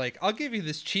I'll give you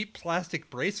this cheap plastic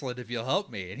bracelet if you'll help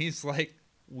me. And he's like,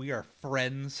 we are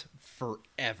friends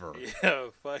forever.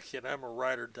 Yeah, fuck it, I'm a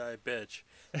ride or die bitch,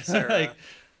 Sarah.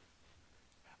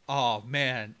 Oh,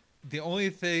 man. The only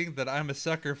thing that I'm a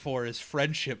sucker for is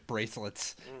friendship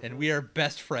bracelets. Mm-hmm. And we are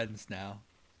best friends now.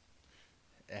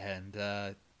 And,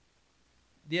 a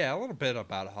little bit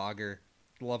about Hogger,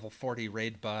 level 40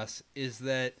 raid boss, is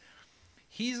that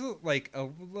he's, I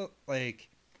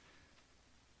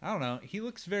don't know, he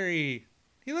looks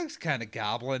kind of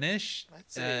goblin-ish.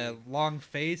 Long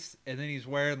face, and then he's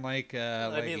wearing, a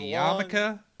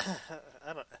yarmulke.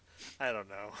 I don't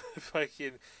know.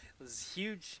 Fucking... This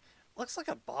huge, looks like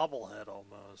a bobblehead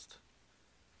almost.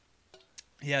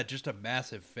 Yeah, just a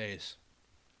massive face.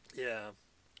 Yeah.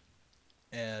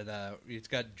 And he's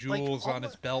got jewels on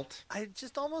his belt. I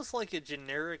just almost like a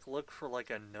generic look for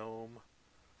a gnome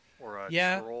or a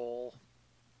troll.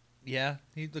 Yeah,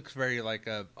 he looks very like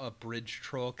a bridge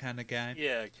troll kind of guy.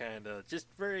 Yeah, kind of. Just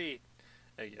very,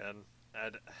 again,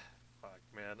 fuck,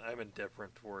 man, I'm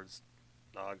indifferent towards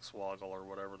Nogswoggle or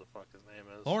whatever the fuck his name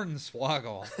is.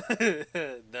 Hornswoggle.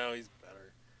 No, he's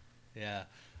better. Yeah.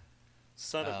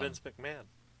 Son of Vince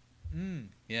McMahon.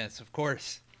 Yes, of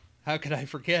course. How could I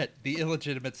forget? The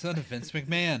illegitimate son of Vince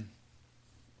McMahon.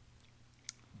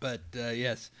 But,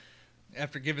 yes.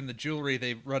 After giving the jewelry,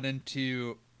 they run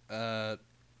into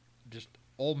just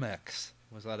Olmecs,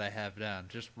 was what I have down.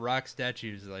 Just rock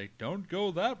statues, don't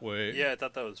go that way. Yeah, I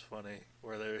thought that was funny.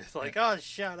 Where they're like, oh,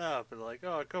 shut up. And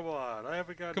oh, come on. I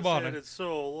haven't got to say it in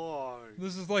so long.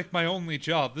 This is my only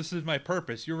job. This is my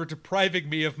purpose. You were depriving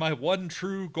me of my one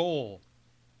true goal.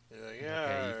 You're like,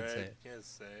 yeah, okay, you can say it. You can't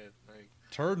say it.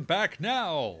 Turn back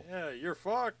now. Yeah, you're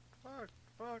fucked.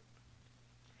 Fucked.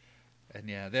 And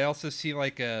yeah, they also see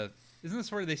isn't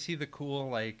this where they see the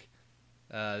cool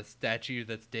statue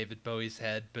that's David Bowie's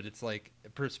head, but it's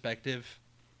perspective?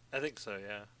 I think so,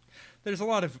 yeah. there's a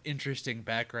lot of interesting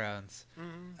backgrounds.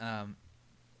 Mm-hmm.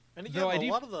 And again, a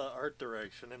lot of the art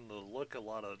direction and the look, a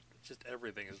lot of just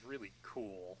everything is really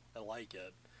cool. I like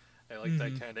it. I like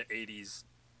that kind of 80s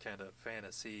kind of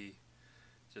fantasy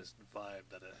just vibe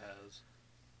that it has.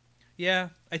 Yeah,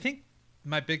 I think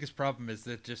my biggest problem is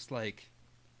that just like,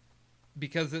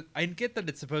 because I get that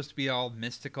it's supposed to be all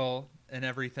mystical and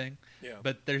everything,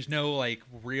 but there's no like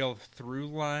real through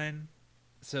line,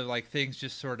 so like things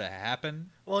just sort of happen.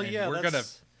 Well,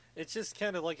 it's just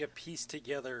kind of like a piece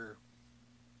together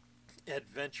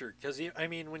adventure, because I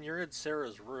mean, when you're in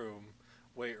Sarah's room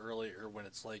way earlier, when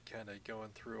it's like kind of going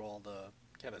through all the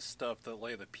kind of stuff that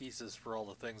lay the pieces for all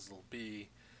the things that'll be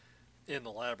in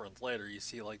the labyrinth later, you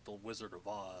see like the Wizard of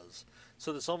Oz.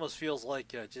 So this almost feels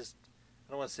like just,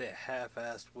 I don't want to say a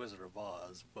half-assed Wizard of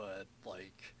Oz, but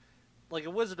like a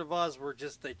Wizard of Oz where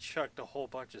just they chucked a whole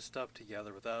bunch of stuff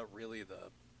together without really the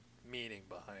meaning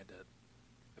behind it,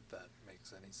 if that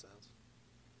makes any sense.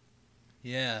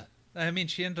 Yeah. I mean,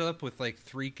 she ended up with like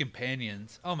 3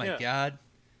 companions. Oh my god.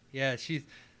 Yeah, she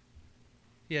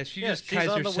just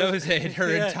Kaiser Soze her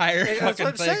entire fucking that's what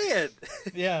I'm saying.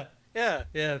 Yeah. Yeah.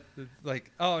 Yeah.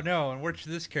 Like, oh no, and where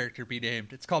should this character be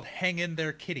named? It's called Hang In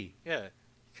There Kitty. Yeah.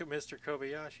 Mr.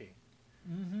 Kobayashi.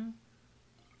 Mm-hmm.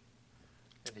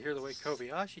 And to hear the way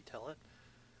Kobayashi tell it.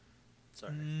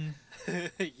 Sorry.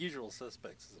 Usual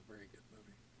Suspects is a very good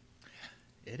movie.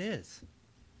 It is.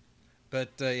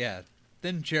 But, yeah.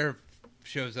 Then Jared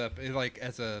shows up, like,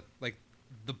 as a, like,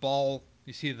 the ball,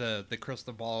 you see the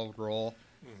crystal ball roll,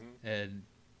 and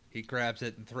he grabs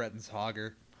it and threatens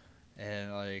Hogger,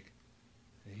 and, like,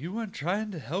 you weren't trying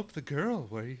to help the girl,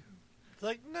 were you? It's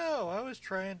like, no,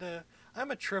 I'm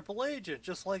a triple agent,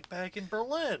 just like back in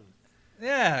Berlin.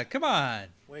 Yeah, come on.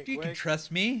 Wink, you can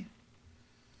trust me.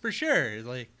 For sure.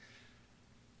 Like,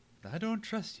 I don't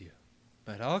trust you,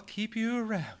 but I'll keep you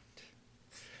around.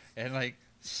 And, like,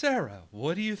 Sarah,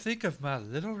 what do you think of my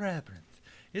little labyrinth?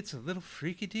 It's a little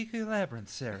freaky-deaky labyrinth,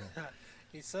 Sarah.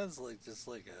 He sounds like just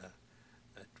like a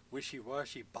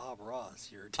wishy-washy Bob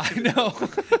Ross here. I know.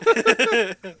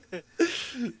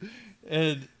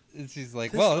 and she's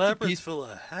like, this well, labyrinth's full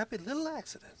of happy little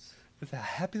accidents. With a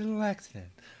happy little accident.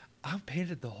 I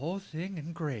painted the whole thing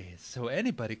in gray, so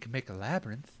anybody can make a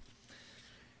labyrinth.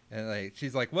 And like,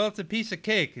 she's like, well, it's a piece of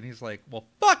cake. And he's like, well,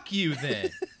 fuck you then.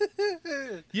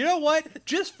 You know what?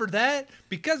 Just for that,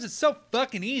 because it's so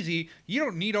fucking easy, you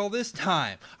don't need all this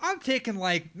time. I'm taking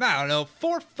like, I don't know,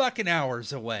 4 fucking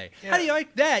hours away. Yeah. How do you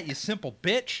like that, you simple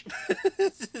bitch?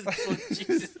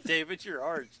 Jesus, David, you're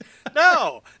harsh.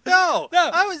 No.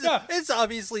 It's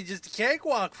obviously just a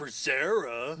cakewalk for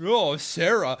Sarah. Oh,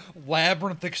 Sarah,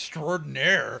 labyrinth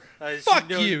extraordinaire. Fuck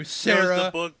you, Sarah. Knows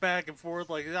the book back and forth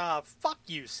like, fuck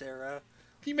you, Sarah.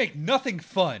 You make nothing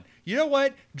fun. You know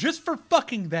what? Just for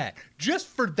fucking that. Just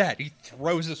for that. He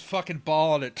throws his fucking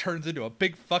ball and it turns into a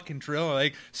big fucking drill.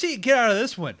 Like, see, get out of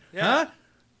this one. Yeah. Huh?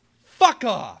 Fuck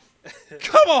off.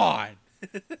 Come on.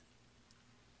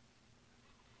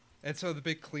 And so the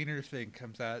big cleaner thing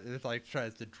comes out. It like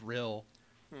tries to drill.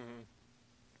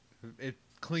 Mm-hmm. It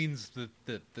cleans the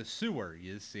sewer,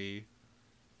 you see.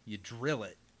 You drill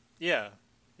it. Yeah.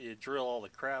 You drill all the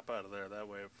crap out of there. That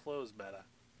way it flows better.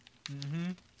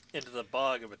 Mm-hmm. Into the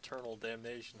bog of eternal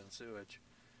damnation and sewage.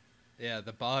 Yeah,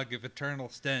 the bog of eternal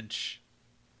stench,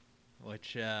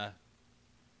 which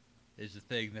is the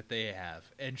thing that they have.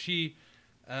 And she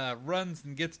runs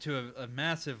and gets to a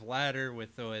massive ladder with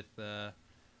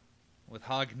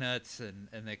hog nuts, and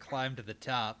they climb to the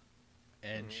top.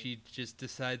 And she just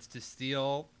decides to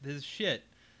steal his shit.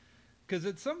 Because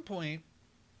at some point,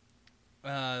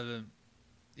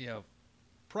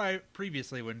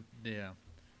 previously when,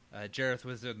 Jareth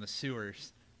was in the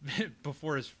sewers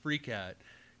before his freak out.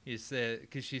 He said,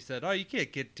 because she said, "Oh, you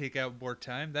can't take out more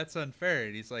time. That's unfair."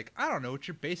 And he's like, "I don't know what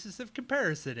your basis of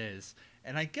comparison is."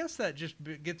 And I guess that just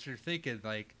gets her thinking,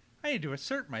 like, I need to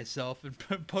assert myself and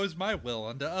impose my will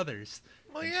onto others.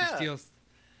 Well, and yeah. She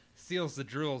steals the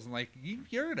drills and like,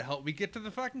 you're gonna help me get to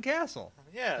the fucking castle.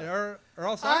 Yeah. Or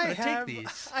else I'm gonna take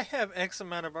these. I have X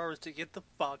amount of hours to get the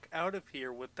fuck out of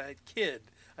here with that kid.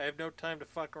 I have no time to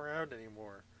fuck around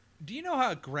anymore. Do you know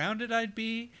how grounded I'd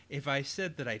be if I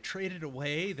said that I traded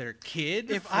away their kid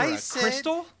for a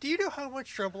crystal? Do you know how much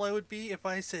trouble I would be if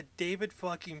I said David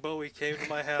fucking Bowie came to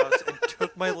my house and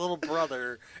took my little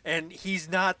brother and he's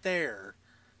not there?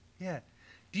 Yeah.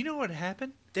 Do you know what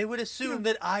happened? They would assume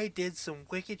that I did some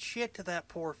wicked shit to that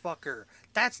poor fucker.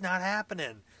 That's not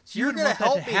happening. So you're going to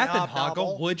help me,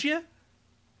 Hoggle, would you?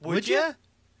 Would you?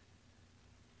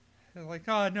 They're like,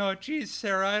 oh, no, geez,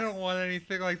 Sarah, I don't want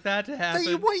anything like that to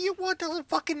happen. What you want doesn't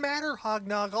fucking matter,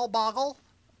 Hognoggle Boggle.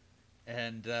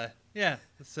 And,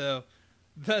 so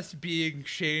thus being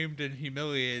shamed and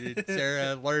humiliated,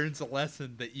 Sarah learns a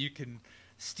lesson that you can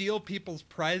steal people's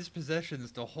prized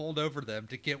possessions to hold over them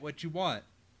to get what you want.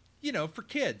 For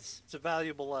kids. It's a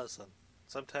valuable lesson.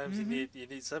 Sometimes you need.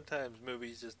 Sometimes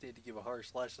movies just need to give a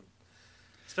harsh lesson,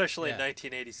 especially in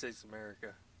 1986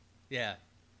 America. Yeah,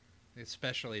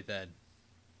 especially then.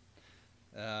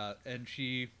 And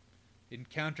she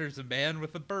encounters a man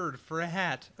with a bird for a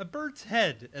hat. A bird's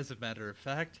head, as a matter of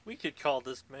fact. We could call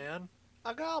this man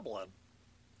a goblin.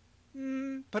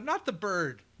 But not the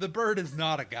bird. The bird is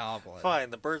not a goblin.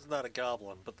 Fine, the bird's not a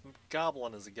goblin, but the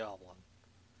goblin is a goblin.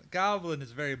 The goblin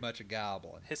is very much a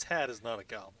goblin. His hat is not a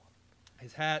goblin.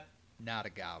 His hat, not a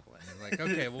goblin. And like,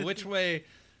 okay, well, which way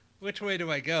do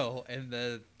I go? And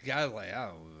the guy's like,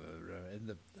 oh,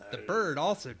 and the bird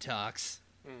also talks.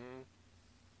 Mm-hmm.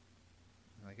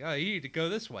 Like, oh, you need to go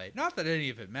this way. Not that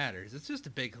any of it matters. It's just a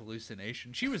big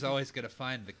hallucination. She was always going to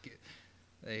find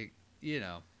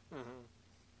Mm-hmm.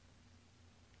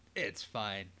 It's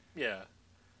fine. Yeah.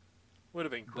 Would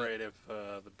have been great if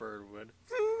the bird would.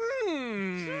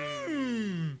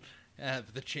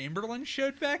 If the Chamberlain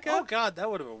showed back up? Oh, God,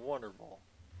 that would have been wonderful.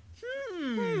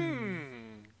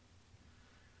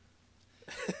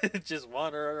 Just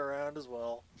wandering around as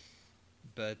well.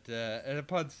 But, and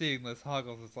upon seeing this,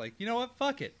 Hoggles is like, you know what?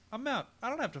 Fuck it. I'm out. I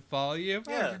don't have to follow you. I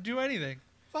don't have to do anything.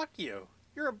 Fuck you.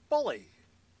 You're a bully.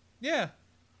 Yeah.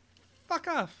 Fuck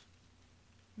off.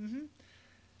 Mm-hmm.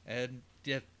 And,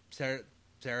 yeah,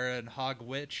 Sarah and Hog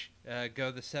Witch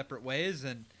go the separate ways,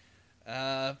 and,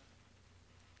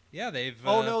 they've...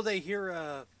 oh, no, they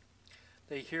hear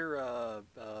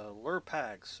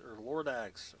Lurpax, or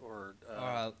Lordax, or...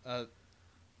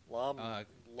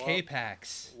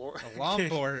 K-Pax.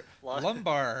 Lumbar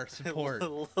support.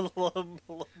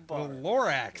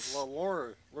 Lorax.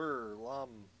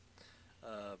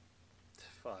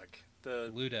 Fuck.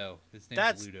 The Ludo. His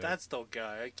name's Ludo. That's the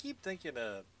guy. I keep thinking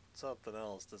of something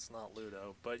else that's not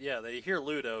Ludo. But yeah, they hear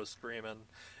Ludo screaming,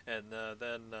 and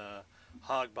then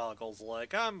Hogboggle's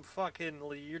like,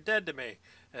 you're dead to me.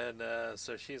 And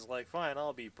so she's like, fine,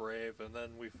 I'll be brave. And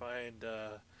then we find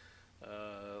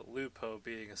Lupo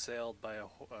being assailed by a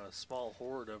small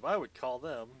horde of, I would call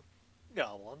them,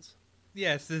 goblins.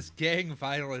 Yes, this gang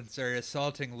violence are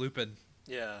assaulting Lupin.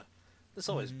 Yeah. This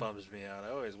always bums me out. I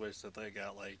always wish that they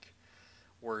got,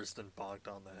 worse than bonked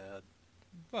on the head.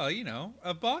 Well,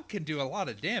 a bonk can do a lot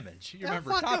of damage. You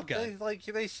remember Top Gun.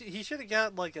 He should have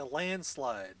got, a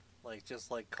landslide.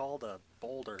 Called a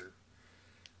boulder.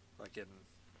 In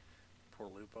poor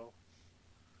Lupo.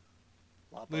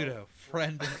 Lapo. Ludo,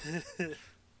 friend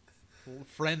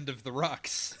of the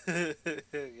rocks. Yeah,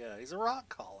 he's a rock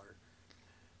caller.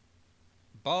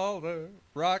 Balder,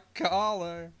 rock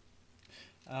caller.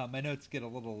 My notes get a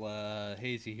little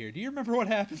hazy here. Do you remember what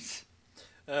happens?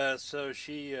 So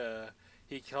he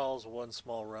calls one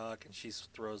small rock, and she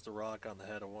throws the rock on the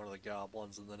head of one of the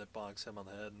goblins, and then it bonks him on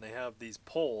the head. And they have these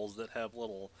poles that have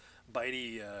little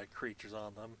bitey creatures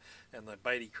on them, and the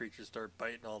bitey creatures start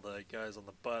biting all the guys on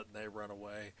the butt, and they run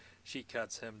away. She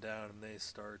cuts him down, and they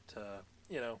start,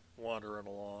 wandering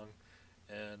along.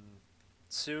 And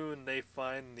soon they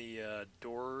find the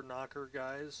door knocker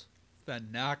guys. The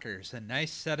knockers, a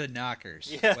nice set of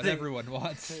knockers. Yeah, what everyone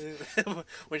wants.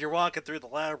 When you're walking through the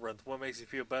labyrinth, what makes you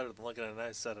feel better than looking at a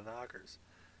nice set of knockers?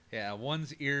 Yeah,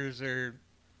 one's ears are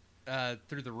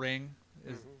through the ring,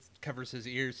 covers his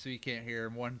ears so you can't hear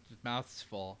him. One's mouth's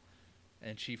full,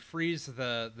 and she frees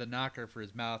the knocker for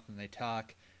his mouth, and they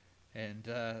talk, and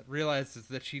realizes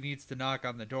that she needs to knock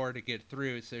on the door to get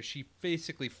through, so she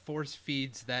basically force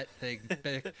feeds that thing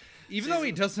back. Even though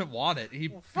he doesn't want it,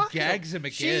 he gags him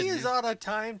again. She is on a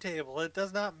timetable. It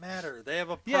does not matter. They have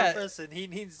a purpose, and he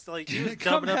needs, he was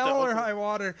come hell or high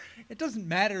water. It doesn't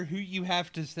matter who you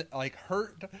have to,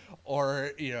 hurt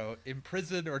or,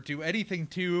 imprison or do anything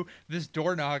to this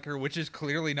door knocker, which is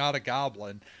clearly not a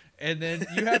goblin. And then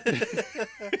you have to...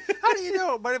 How do you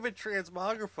know? It might have been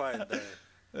transmogrified there.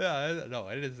 Yeah, no,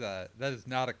 it is. That is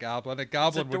not a goblin. A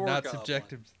goblin would not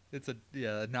subject him. It's a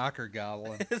knocker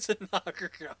goblin. It's a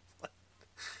knocker goblin.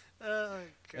 Oh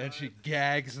God! And she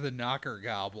gags the knocker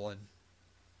goblin.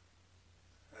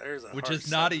 Which is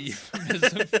not a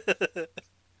euphemism.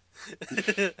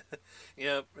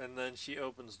 Yep, and then she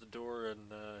opens the door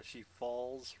and she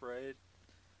falls. Right?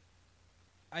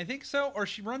 I think so, or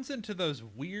she runs into those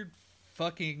weird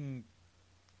fucking.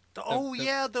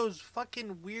 Those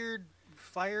fucking weird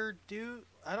fire dude.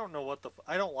 I don't know what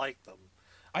I don't like them.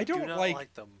 I don't do not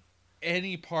like them.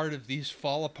 Any part of these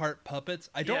fall apart puppets.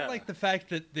 I don't like the fact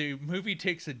that the movie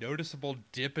takes a noticeable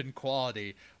dip in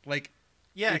quality.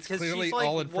 Yeah, it's because clearly she's like,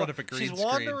 all in front of a green she's screen.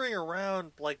 wandering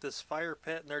around like this fire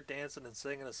pit, and they're dancing and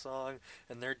singing a song,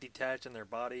 and they're detaching their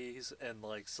bodies, and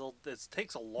like, so it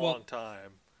takes a long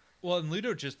time. Well, and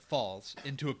Ludo just falls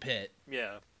into a pit.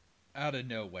 Yeah. Out of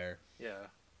nowhere. Yeah.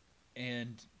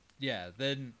 And yeah,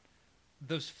 then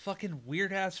those fucking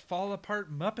weird ass fall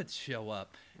apart Muppets show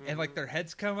up, and like their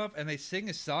heads come up, and they sing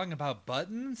a song about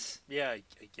buttons. Yeah, I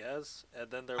guess.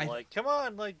 And then they're like, "Come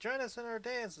on, like join us in our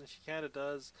dance," and she kind of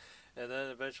does. And then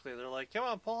eventually they're like, "Come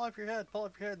on, pull off your head, pull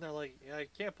off your head." And they're like, "Yeah, I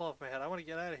can't pull off my head. I want to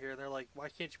get out of here." And they're like, "Why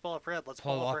can't you pull off your head? Let's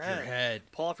pull off your head.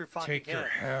 Pull off your fucking Take head. your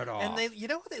head off." And they, you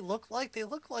know what they look like? They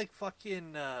look like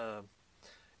fucking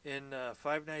in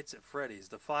Five Nights at Freddy's,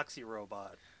 the Foxy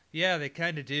robot. Yeah, they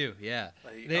kind of do. Yeah.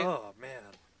 Like, oh man.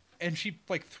 And she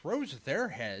like throws their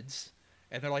heads,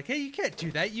 and they're like, "Hey, you can't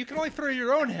do that. You can only throw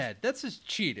your own head. That's just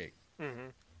cheating."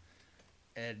 Mm-hmm.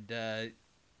 And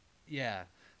yeah.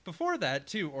 Before that,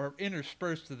 too, or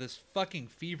interspersed to this fucking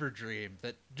fever dream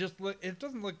that just it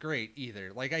doesn't look great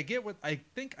either. Like, I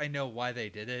think I know why they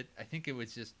did it. I think it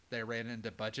was just they ran into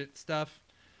budget stuff.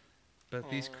 But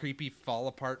these creepy fall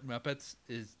apart Muppets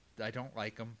I don't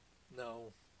like them.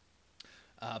 No.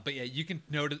 But yeah, you can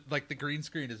notice, like, the green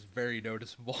screen is very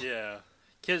noticeable. Yeah.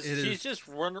 Because she's just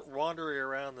wandering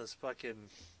around this fucking,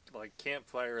 like,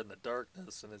 campfire in the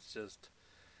darkness, and it's just,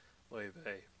 oy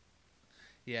vey.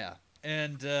 Yeah.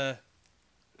 And,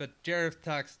 but Jareth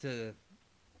talks to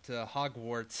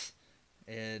Hogwarts,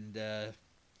 and,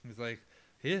 he's like,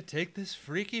 "Here, take this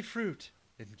freaky fruit,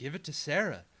 and give it to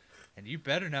Sarah. And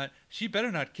she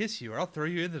better not kiss you, or I'll throw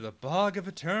you into the bog of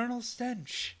eternal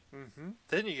stench." Mm-hmm.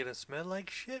 Then you're gonna smell like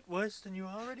shit worse than you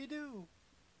already do.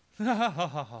 He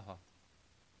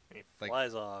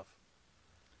flies off.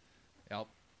 Yep.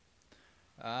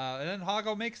 And then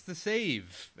Hoggle makes the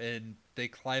save, and they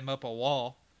climb up a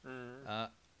wall.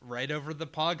 Right over the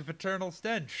Bog of Eternal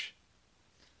Stench.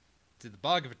 To the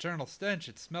Bog of Eternal Stench,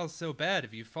 it smells so bad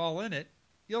if you fall in it,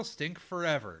 you'll stink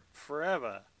forever.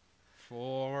 Forever.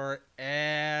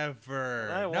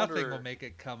 Nothing will make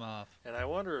it come off. And I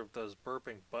wonder if those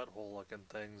burping butthole-looking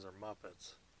things are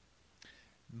Muppets.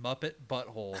 Muppet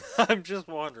buttholes. I'm just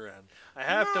wondering. I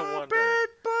have to wonder. Muppet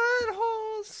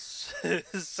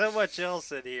buttholes! So much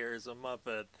else in here is a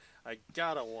Muppet. I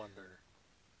gotta wonder.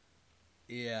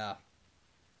 Yeah.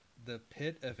 The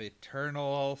Pit of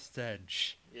Eternal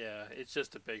Stench. Yeah, it's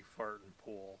just a big farting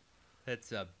pool.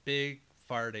 It's a big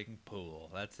farting pool.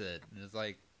 That's it. And it's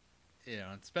like, you know,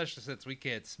 especially since we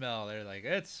can't smell, they're like,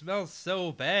 it smells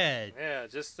so bad. Yeah,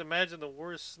 just imagine the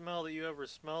worst smell that you ever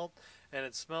smelled, and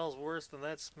it smells worse than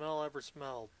that smell ever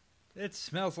smelled. It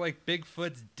smells like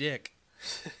Bigfoot's dick.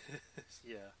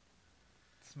 Yeah.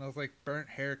 It smells like burnt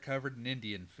hair covered in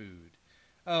Indian food.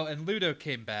 Oh, and Ludo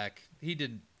came back. He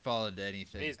didn't fall into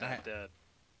anything. He's not dead.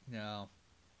 No.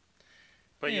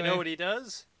 But anyway, you know what he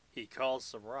does? He calls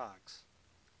some rocks.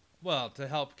 Well, to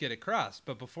help get across.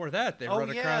 But before that, they run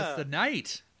across the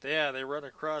knight. Yeah, they run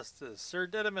across to Sir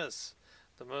Didymus,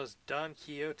 the most Don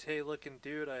Quixote-looking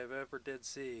dude I've ever did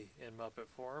see in Muppet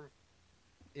form.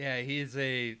 Yeah, he's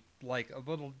a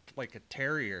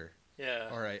terrier. Yeah.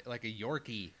 Or like a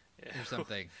Yorkie or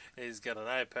something. He's got an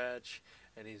eye patch,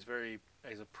 and he's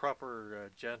a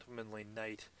proper gentlemanly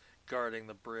knight guarding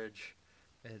the bridge.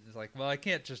 It's like, well, I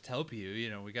can't just help you. You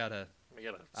know, we gotta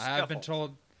scuffle. I've been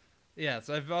told. Yes,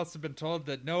 I've also been told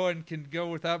that no one can go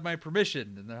without my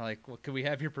permission. And they're like, well, can we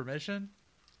have your permission?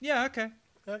 Yeah, okay.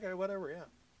 Okay, whatever,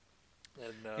 yeah.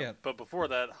 And But before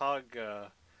that,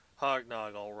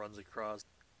 Hognoggle runs across.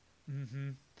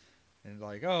 Mm-hmm. And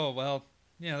like, oh, well,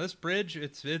 you know, this bridge,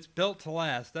 it's built to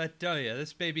last. I tell you,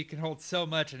 this baby can hold so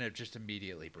much, and it just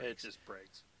immediately breaks. It just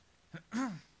breaks.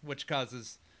 Which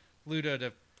causes Ludo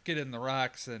to get in the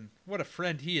rocks, and what a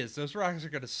friend he is. Those rocks are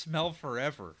going to smell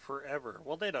forever. Forever.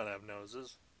 Well, they don't have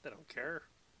noses. They don't care.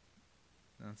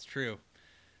 That's true.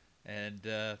 And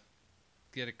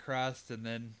get across, and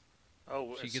then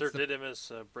Sir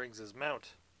Didymus brings his mount.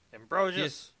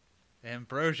 Ambrosius. Yes.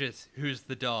 Ambrosius, who's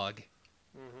the dog.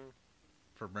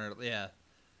 Mm-hmm. Yeah.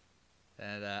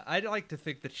 And I'd like to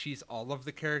think that she's all of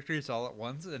the characters all at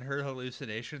once in her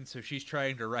hallucination, so she's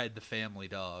trying to ride the family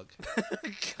dog.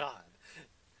 God.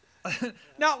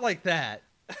 Not like that.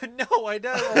 No, I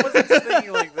wasn't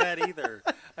thinking like that either.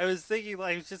 I was thinking,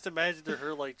 like, I was just imagining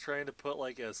her, like, trying to put,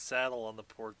 like, a saddle on the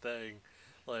poor thing.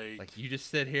 Like you just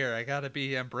sit here. I gotta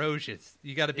be Ambrosius.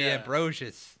 You gotta be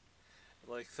Ambrosius.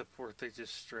 Like, the poor thing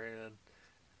just straining.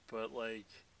 But, like,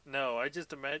 no, I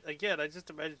just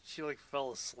imagine she, like,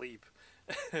 fell asleep.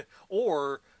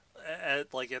 Or, at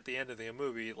the end of the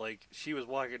movie, like, she was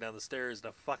walking down the stairs and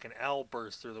a fucking owl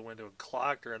burst through the window and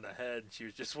clocked her in the head, and she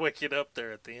was just waking up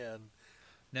there at the end.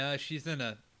 No, she's in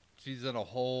a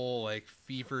whole like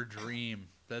fever dream.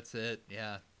 That's it.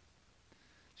 Yeah.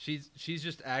 She's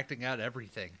just acting out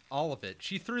everything, all of it.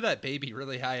 She threw that baby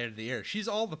really high into the air. She's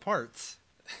all the parts.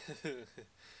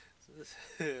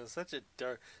 Such a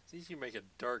dark. You can make a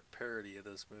dark parody of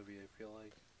this movie. I feel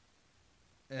like.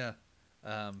 Yeah,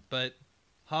 but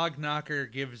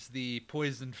Hogknocker gives the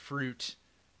poisoned fruit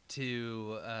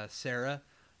to Sarah.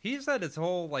 He's had his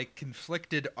whole like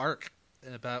conflicted arc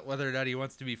about whether or not he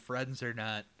wants to be friends or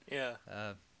not. Yeah.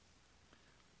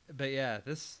 But yeah,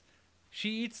 she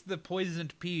eats the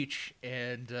poisoned peach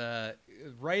and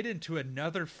right into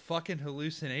another fucking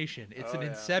hallucination. It's an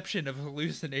inception of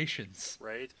hallucinations.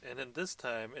 Right, and then this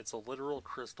time it's a literal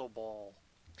crystal ball.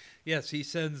 Yes, he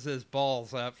sends his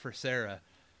balls out for Sarah.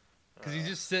 Because he's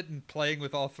just sitting playing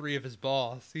with all three of his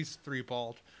balls. He's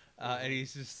three-balled. And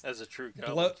he's just... As a true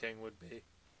Goblin King would be.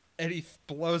 And he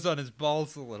blows on his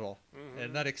balls a little. Mm-hmm.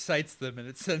 And that excites them, and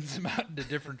it sends them out into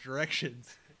different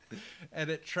directions. And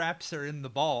it traps her in the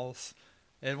balls.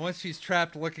 And once she's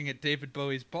trapped looking at David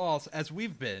Bowie's balls, as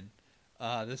we've been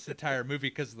this entire movie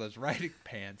because of those riding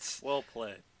pants. Well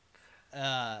played.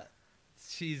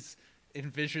 She's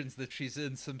envisions that she's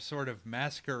in some sort of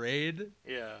masquerade.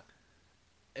 Yeah.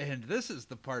 And this is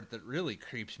the part that really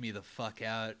creeps me the fuck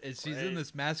out. Is she's in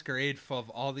this masquerade full of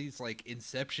all these like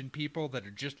Inception people that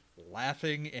are just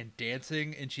laughing and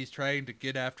dancing, and she's trying to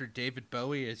get after David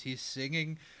Bowie as he's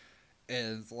singing.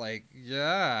 And it's like,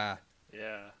 yeah.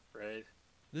 Yeah, right.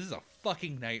 This is a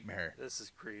fucking nightmare. This is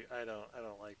creepy. I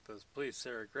don't like this. Please,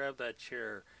 Sarah, grab that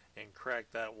chair and crack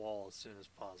that wall as soon as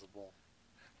possible.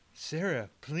 Sarah,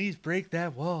 please break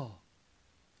that wall.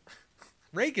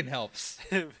 Reagan helps.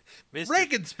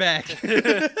 Reagan's back.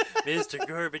 Mr.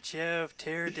 Gorbachev,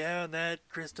 tear down that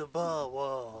crystal ball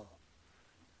wall.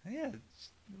 Yeah,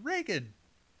 Reagan.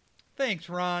 Thanks,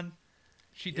 Ron.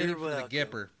 She did it for the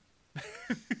Gipper.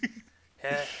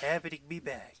 Happy to be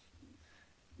back.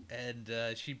 And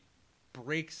she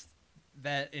breaks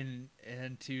that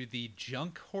into the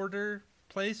junk hoarder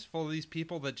place full of these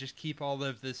people that just keep all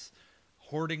of this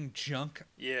hoarding junk.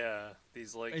 Yeah,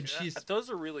 these like, and those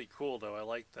are really cool though. I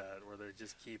like that where they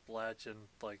just keep latching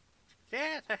like,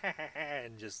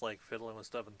 and just like fiddling with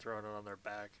stuff and throwing it on their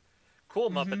back. Cool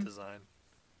Muppet design.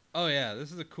 Oh yeah,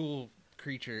 this is a cool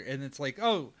creature, and it's like,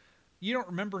 oh, you don't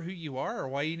remember who you are or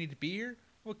why you need to be here?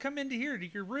 Well, come into here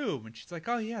to your room. And she's like,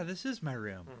 oh yeah, this is my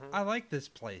room. I like this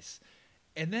place.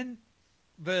 And then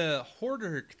the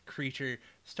hoarder creature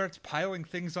starts piling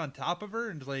things on top of her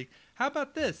and like, how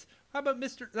about this? How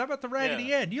about the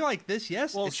Raggedy Ann? You like this,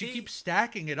 yes? Well, and she keeps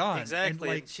stacking it on.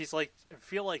 Exactly. And she's like, I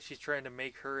feel like she's trying to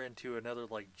make her into another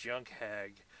like junk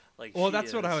hag. Like, well,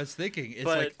 that's what I was thinking. It's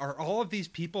like, are all of these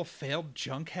people failed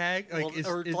junk hag? Like,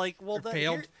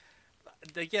 failed?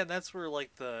 Again, that's where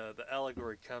like the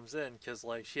allegory comes in, because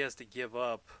like she has to give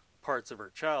up parts of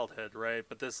her childhood, right?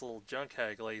 But this little junk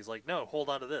hag lady's like, no, hold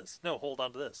on to this. No, hold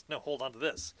on to this. No, hold on to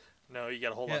this. No, you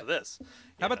gotta hold on to this.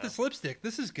 How about this lipstick?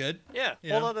 This is good. Yeah,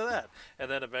 hold on to that.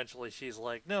 And then eventually she's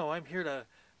like, no, I'm here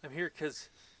because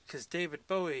David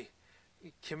Bowie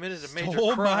committed a major crime.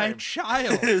 Stole my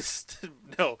child.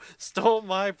 Stole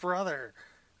my brother.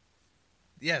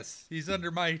 Yes, he's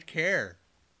under my care.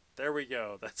 There we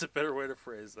go. That's a better way to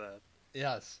phrase that.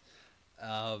 Yes.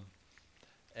 And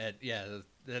yeah,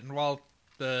 then while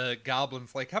the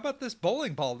goblin's like, how about this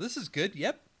bowling ball? This is good.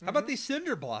 Yep. How about these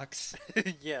cinder blocks?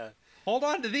 Yeah. Hold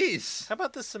on to these. How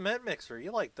about this cement mixer?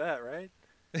 You like that, right?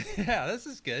 Yeah, this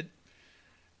is good.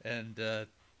 And the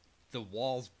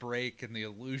walls break and the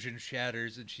illusion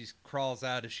shatters, and she crawls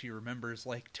out as she remembers,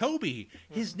 like, Toby.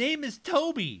 His name is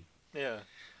Toby. Yeah.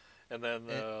 And then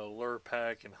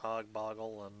Lurpak and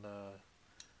Hogboggle and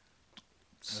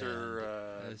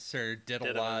Sir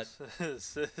Did-a-lot.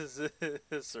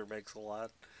 Sir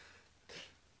Makes-a-lot.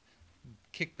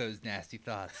 Kick those nasty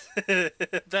thoughts.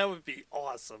 That would be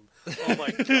awesome. Oh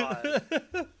my god.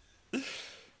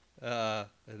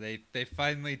 They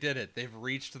finally did it. They've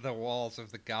reached the walls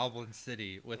of the Goblin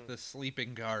City with the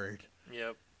sleeping guard.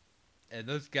 Yep. And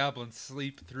those goblins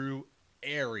sleep through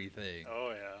everything. Oh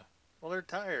yeah. Well, they're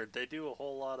tired. They do a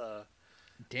whole lot of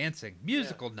dancing,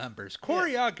 musical numbers,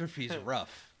 choreography's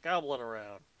rough. Goblin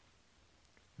around.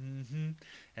 And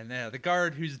the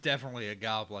guard, who's definitely a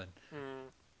goblin,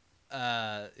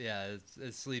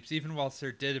 it sleeps even while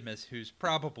Sir Didymus, who's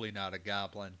probably not a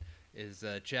goblin, is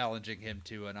challenging him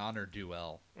to an honor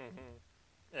duel.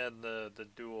 And the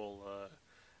duel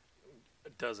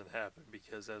doesn't happen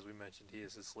because, as we mentioned, he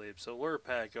is asleep. So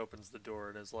Lurpak opens the door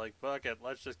and is like, fuck it,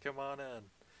 let's just come on in.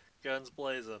 Guns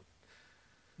blazing.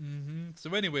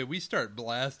 So anyway, we start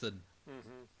blasting.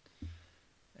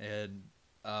 And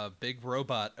a big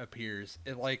robot appears.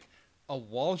 It like a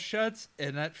wall shuts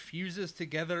and that fuses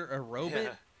together a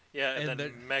robot. Yeah, and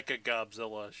then Mecha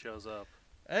Godzilla shows up.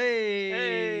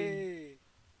 Hey!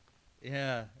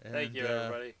 Yeah. And, thank you,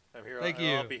 everybody. I'm here.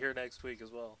 I'll be here next week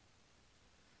as well.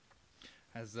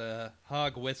 As a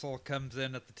hog whistle comes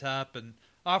in at the top and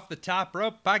off the top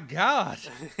rope, by God.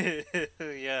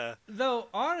 Yeah. Though,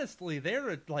 honestly,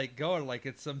 they're like going like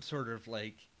it's some sort of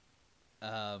like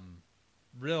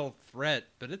real threat,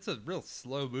 but it's a real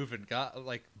slow moving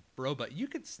like robot. You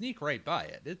could sneak right by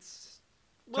it. It's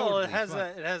totally it has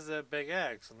that big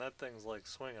axe, and that thing's like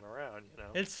swinging around.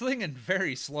 It's swinging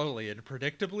very slowly and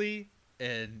predictably,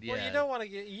 and yeah. Well, you don't want to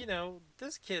get.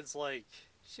 This kid's like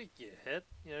she'd get hit.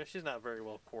 She's not very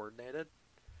well coordinated.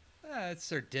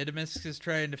 Sir Didymus is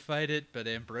trying to fight it, but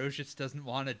Ambrosius doesn't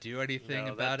want to do anything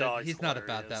about it. He's not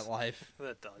about that life.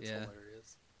 That dog's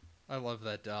hilarious. I love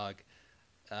that dog.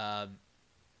 But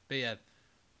yeah,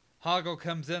 Hoggle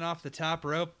comes in off the top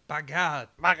rope. By God.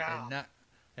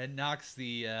 And knocks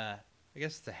the, I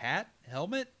guess it's a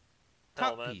helmet?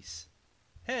 Top piece.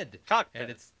 Head. Cockpit.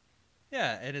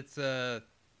 And it's,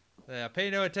 pay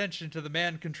no attention to the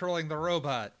man controlling the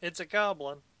robot. It's a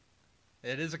goblin.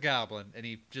 It is a goblin, and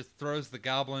he just throws the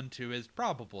goblin to his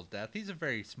probable death. He's a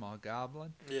very small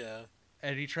goblin. Yeah.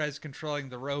 And he tries controlling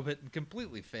the robot and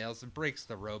completely fails and breaks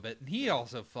the robot. And he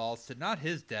also falls to not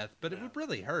his death, but it would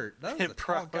really hurt. That was a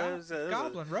tall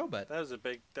goblin robot. That was a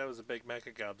big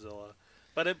Mecha Godzilla.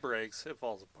 But it breaks, it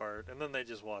falls apart, and then they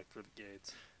just walk through the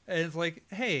gates. And it's like,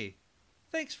 hey,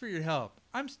 thanks for your help.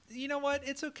 You know what?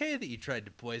 It's okay that you tried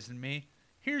to poison me.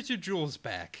 Here's your jewels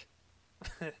back.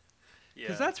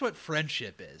 Because that's what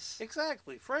friendship is.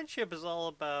 Exactly. Friendship is all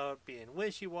about being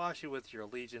wishy-washy with your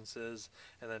allegiances,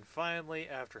 and then finally,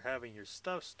 after having your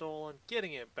stuff stolen,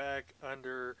 getting it back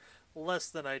under less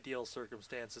than ideal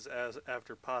circumstances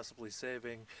after possibly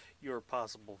saving your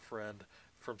possible friend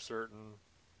from certain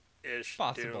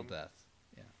possible doom. Death.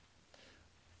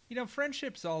 Yeah.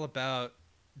 Friendship's all about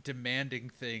demanding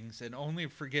things and only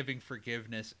forgiving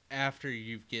forgiveness after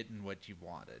you've gotten what you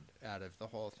wanted out of the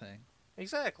whole thing.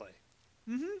 Exactly.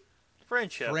 Mm-hmm.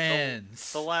 Friendship.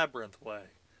 Friends. The Labyrinth way.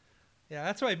 Yeah,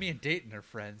 that's why me and Dayton are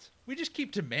friends. We just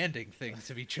keep demanding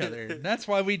things of each other, and that's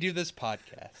why we do this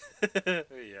podcast.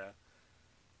 Yeah.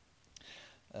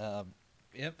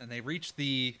 Yep, and they reach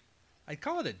I'd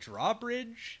call it a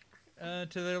drawbridge to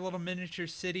their little miniature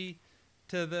city,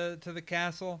 to the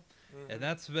castle. Mm-hmm. And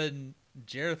that's when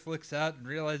Jareth looks out and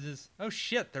realizes, oh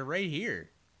shit, they're right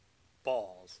here.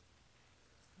 Balls.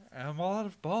 I'm all out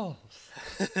of balls.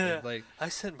 I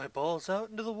sent my balls out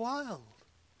into the wild.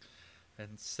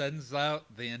 And sends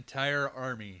out the entire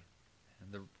army.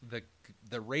 And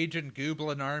the raging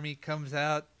Goblin army comes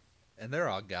out, and they're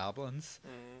all goblins.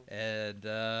 Mm-hmm. And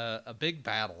a big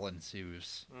battle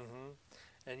ensues. Mm-hmm.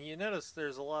 And you notice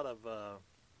there's a lot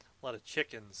of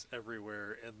chickens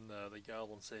everywhere in the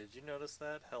goblin stage. You notice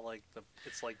that? How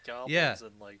it's like goblins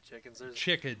and like chickens. There's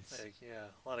chickens.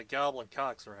 A lot of goblin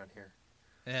cocks around here.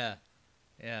 Yeah.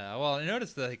 Well, I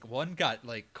noticed that one got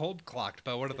cold clocked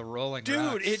by one of the rolling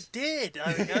rocks. Dude, it did.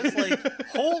 I was like,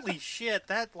 holy shit!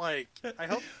 That I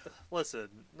hope. Listen,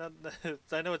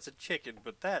 I know it's a chicken,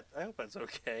 but I hope that's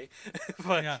okay.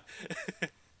 But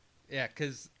yeah,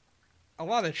 because a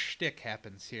lot of shtick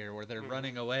happens here where they're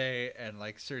running away, and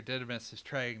Sir Didymus is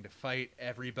trying to fight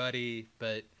everybody,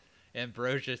 but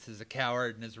Ambrosius is a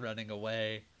coward and is running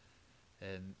away,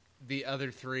 and the other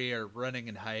three are running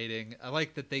and hiding. I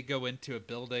like that they go into a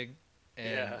building,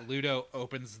 and Ludo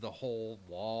opens the whole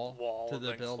wall to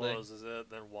the building. Closes it,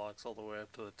 then walks all the way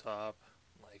up to the top,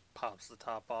 pops the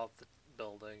top off the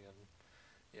building,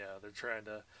 and they're trying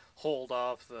to hold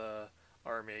off the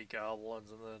army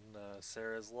goblins, and then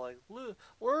Sarah's like,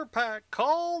 "Lurpak,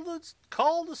 call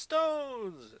the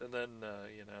stones," and then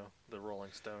the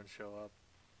Rolling Stones show up.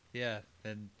 Yeah,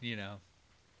 and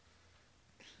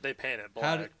they paint it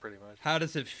black, pretty much. How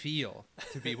does it feel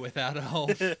to be without a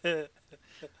home?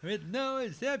 With no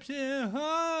exception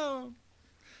home.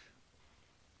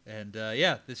 And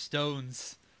the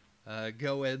stones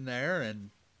go in there,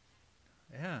 and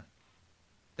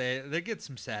they get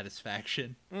some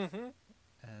satisfaction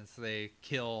as they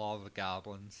kill all the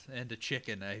goblins and a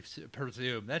chicken. I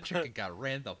presume that chicken got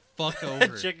ran the fuck over.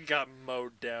 That chicken got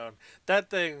mowed down. That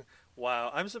thing.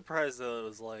 Wow, I'm surprised that it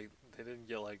was they didn't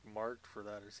get marked for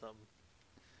that or something.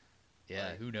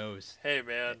 Yeah, who knows? Hey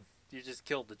man, you just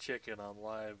killed the chicken on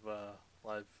live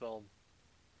film.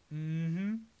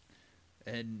 Mm-hmm.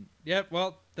 And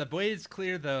well, the way is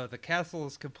clear though. The castle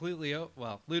is completely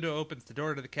Ludo opens the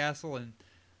door to the castle, and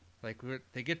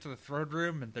they get to the throne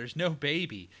room, and there's no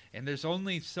baby, and there's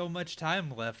only so much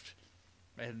time left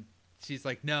And she's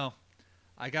like, no,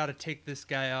 I gotta take this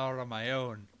guy out on my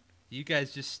own. You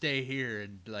guys just stay here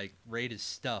and, like, raid his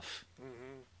stuff.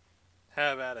 Mm-hmm.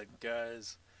 Have at it,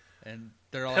 guys. And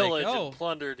they're Pillage like, oh. and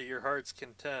plunder to your heart's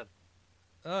content.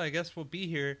 Oh, I guess we'll be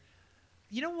here.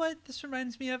 You know what this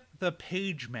reminds me of? The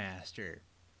Page Master.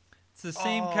 It's the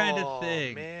same kind of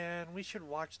thing. Oh, man, we should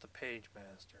watch The Page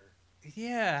Master.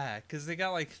 Yeah, because they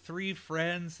got like 3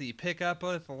 friends that you pick up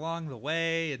with along the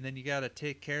way, and then you got to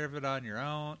take care of it on your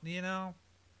own, you know?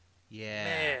 Yeah.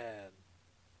 Man.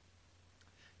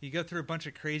 You go through a bunch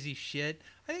of crazy shit.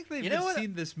 I think they've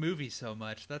seen this movie so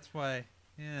much. That's why,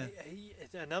 yeah.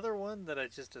 Another one that I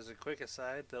just, as a quick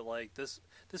aside, that like this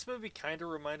movie kind of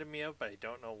reminded me of, but I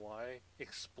don't know why.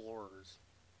 Explorers.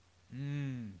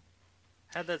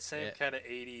 Had that same kind of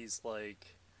 80s,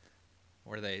 like...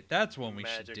 That's one we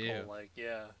magical, should do. Like,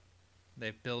 yeah.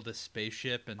 They build a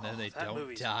spaceship and then they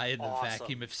don't die in the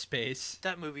vacuum of space.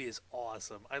 That movie is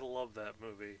awesome. I love that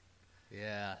movie.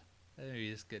 Yeah, that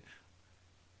movie is good.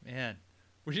 Man,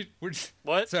 we're just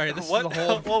what? Sorry, this what? is a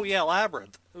whole. Oh yeah,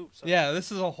 Labyrinth. Ooh, sorry. Yeah,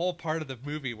 this is a whole part of the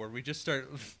movie where we just start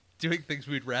doing things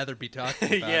we'd rather be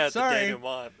talking about. Yeah, sorry. the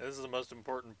denouement. This is the most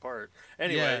important part.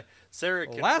 Anyway, yeah. Sarah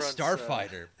confronts... Last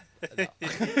Starfighter.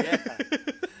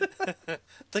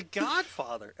 The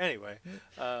Godfather. Anyway.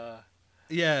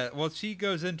 Yeah, well, she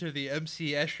goes into the MC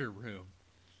Escher room.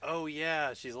 Oh,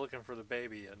 yeah, she's looking for the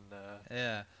baby. And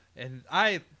yeah, and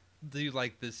I do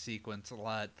like this sequence a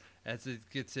lot as it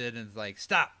gets in and it's like,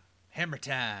 stop, hammer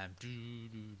time.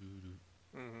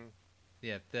 Mm-hmm.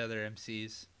 Yeah, the other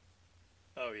MCs.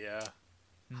 Oh, yeah.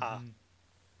 Mm-hmm. Ha.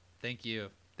 Thank you.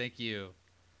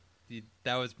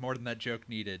 That was more than that joke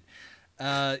needed.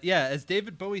 Yeah, as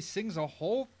David Bowie sings a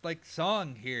whole like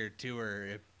song here to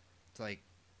her, it's like,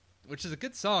 which is a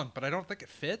good song, but I don't think it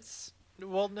fits.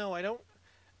 Well, no, I don't.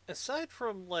 Aside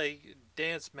from like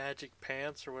Dance Magic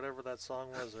Pants or whatever that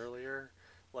song was earlier,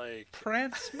 like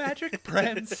Prance Magic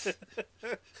Prance,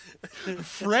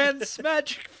 Friends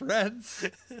Magic Friends,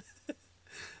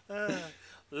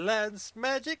 Lance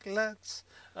Magic Lance.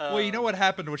 Well, you know what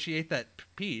happened when she ate that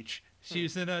peach? She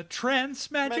was in a trance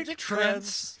magic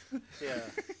trance. Yeah.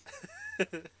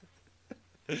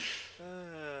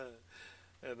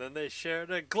 And then they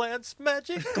shared a glance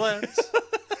magic glance.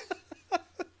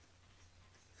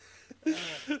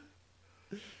 What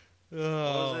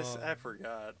was this? I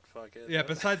forgot. Fuck it. Yeah,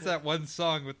 besides that one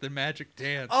song with the magic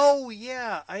dance. Oh,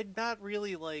 yeah. I'm not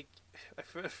really like...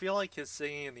 I feel like his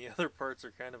singing and the other parts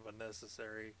are kind of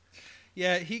unnecessary.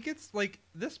 Yeah, he gets, like...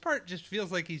 This part just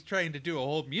feels like he's trying to do a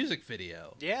whole music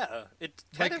video. Yeah, it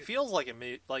kind of feels like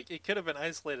like it could have been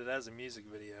isolated as a music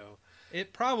video.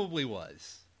 It probably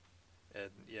was. And,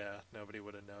 yeah, nobody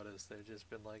would have noticed. They've just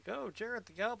been like, oh, Jarrett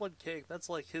the Goblin King, that's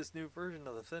like his new version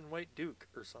of the Thin White Duke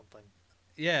or something.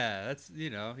 Yeah, that's,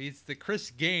 he's the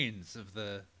Chris Gaines of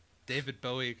the David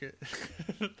Bowie.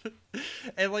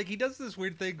 And, like, he does this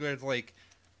weird thing where it's like,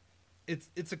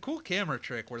 it's a cool camera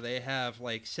trick where they have,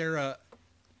 like, Sarah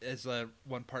as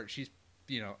one part, she's,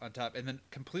 on top, and then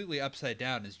completely upside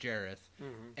down is Jareth.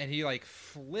 Mm-hmm. And he, like,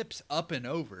 flips up and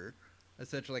over,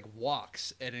 essentially, like,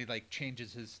 walks, and he, like,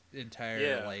 changes his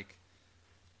entire, like...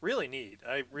 Really neat.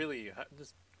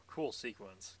 This cool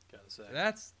sequence, gotta say.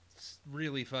 That's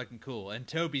really fucking cool. And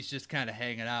Toby's just kind of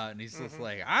hanging out, and he's just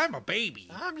like, I'm a baby.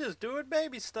 I'm just doing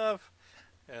baby stuff.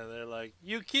 And they're like,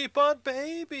 you keep on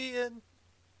babying.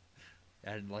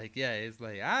 And, like, yeah, he's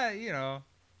like, I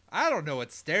don't know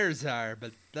what stairs are,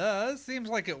 but it seems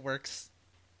like it works.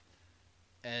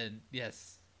 And,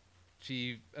 yes,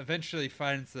 she eventually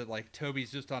finds that, like,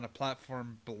 Toby's just on a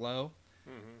platform below.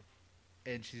 Mm-hmm.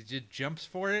 And she just jumps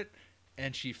for it.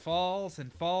 And she falls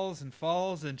and falls and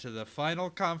falls into the final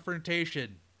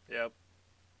confrontation. Yep.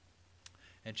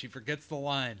 And she forgets the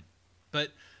line.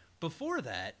 But before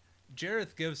that,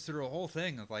 Jareth goes through a whole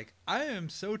thing of like, I am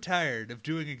so tired of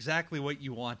doing exactly what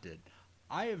you wanted.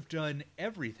 I have done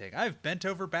everything. I've bent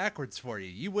over backwards for you.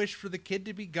 You wished for the kid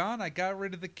to be gone. I got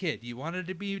rid of the kid. You wanted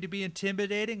to be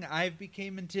intimidating. I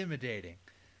became intimidating.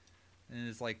 And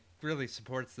it's like really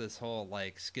supports this whole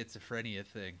like schizophrenia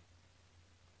thing.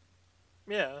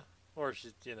 Yeah, or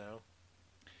she's,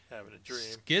 having a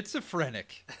dream.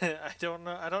 Schizophrenic. I don't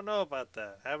know about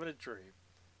that. Having a dream.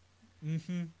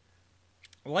 Mm-hmm.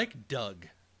 Like Doug.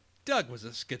 Doug was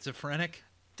a schizophrenic.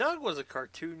 Doug was a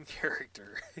cartoon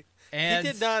character. And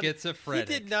schizophrenic.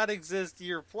 He did not exist.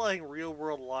 You're applying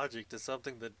real-world logic to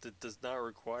something that does not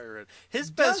require it.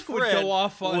 His Doug best friend would go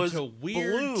off was onto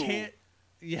weird Blue.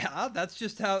 Yeah, that's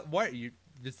just how...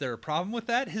 is there a problem with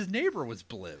that? His neighbor was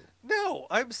blue. No,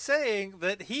 I'm saying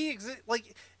that he existed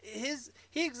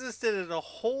in a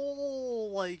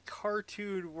whole like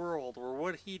cartoon world where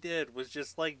what he did was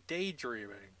just like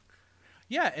daydreaming.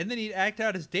 Yeah, and then he'd act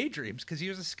out his daydreams because he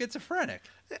was a schizophrenic.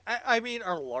 I mean,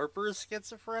 are LARPers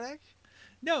schizophrenic?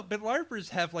 No, but LARPers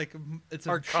have like it's a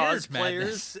are shared cosplayers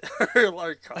madness.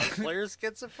 are cosplayers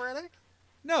schizophrenic?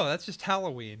 No, that's just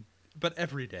Halloween, but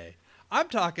every day. I'm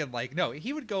talking like, no,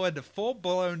 he would go into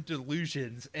full-blown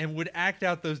delusions and would act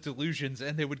out those delusions,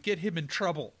 and they would get him in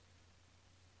trouble.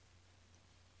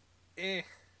 In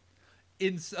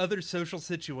other social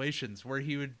situations where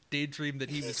he would daydream that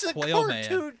he was Quail Man. He's a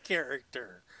cartoon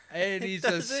character. And he's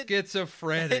a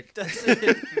schizophrenic. It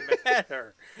doesn't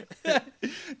matter.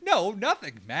 No,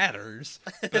 nothing matters.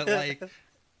 But like,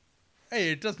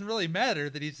 hey, it doesn't really matter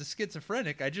that he's a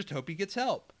schizophrenic. I just hope he gets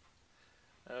help.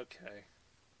 Okay.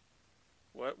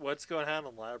 What's going on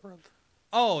in Labyrinth?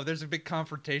 Oh, there's a big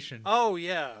confrontation. Oh,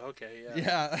 yeah. Okay,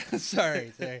 yeah. Yeah,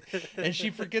 sorry. And she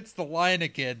forgets the line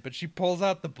again, but she pulls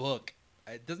out the book.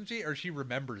 Doesn't she? Or she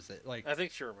remembers it. Like, I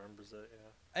think she remembers it,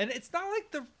 yeah. And it's not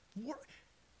like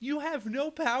you have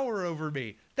no power over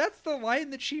me. That's the line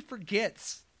that she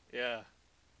forgets. Yeah.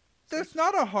 That's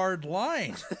not a hard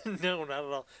line. No, not at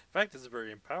all. In fact, it's a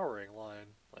very empowering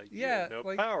line. Like, yeah, you have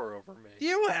no power over me.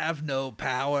 You have no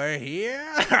power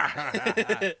here.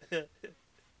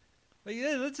 Like,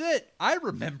 yeah, that's it. I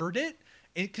remembered it.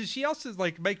 And because she also is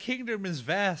like, my kingdom is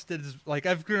vast. It is like,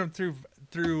 I've grown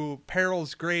through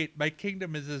perils great. My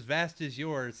kingdom is as vast as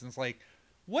yours. And it's like,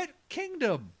 what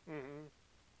kingdom? Mm-hmm.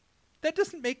 That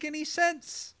doesn't make any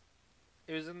sense.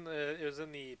 It was in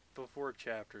the before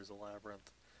chapters of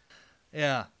Labyrinth.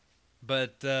 Yeah,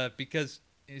 but because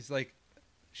he's like,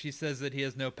 she says that he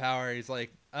has no power. He's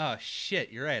like, oh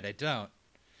shit, you're right, I don't.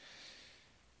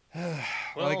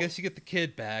 Well, I guess you get the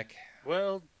kid back.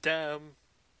 Well, damn.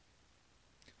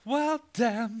 Well,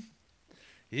 damn.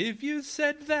 If you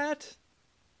said that,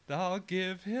 I'll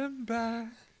give him back.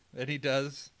 And he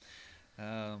does.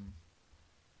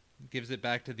 Gives it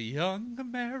back to the young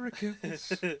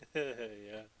Americans.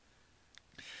 Yeah.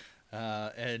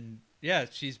 And yeah,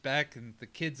 she's back and the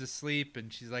kid's asleep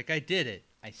and she's like, I did it.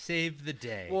 I saved the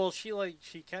day. Well, she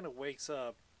kind of wakes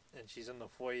up and she's in the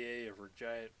foyer of her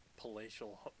giant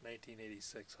palatial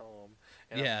 1986 home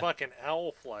and a fucking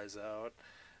owl flies out.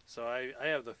 So I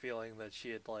have the feeling that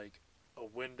she had like a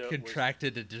window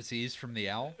contracted a disease from the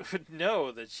owl.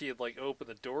 No, that she had like opened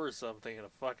the door or something and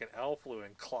a fucking owl flew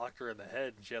and clocked her in the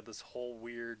head and she had this whole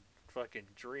weird fucking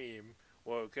dream.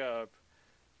 Woke up.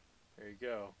 There you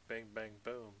go. Bang bang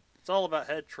boom. It's all about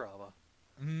head trauma.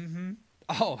 Mm-hmm.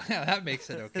 Oh, yeah, that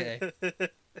makes it okay.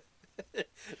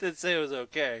 Didn't say it was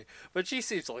okay, but she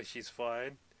seems like she's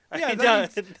fine. Yeah,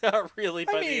 not really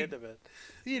by the end of it.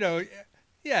 You know,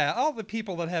 yeah, all the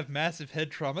people that have massive head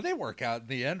trauma, they work out in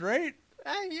the end, right?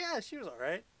 Yeah, she was all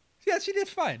right. Yeah, she did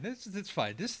fine. It's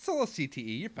fine. This is a little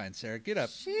CTE. You're fine, Sarah. Get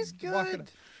up. She's good.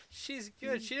 She's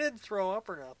good. She didn't throw up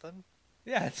or nothing.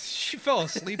 Yeah, she fell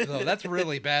asleep though. That's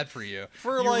really bad for you.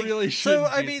 You like, really so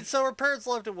I mean, so her parents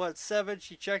left at what, 7?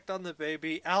 She checked on the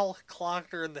baby. Al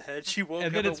clocked her in the head. She woke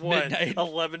up at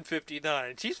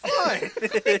 11:59. She's fine.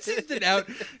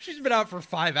 She's been out for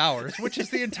 5 hours, which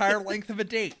is the entire length of a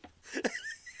date.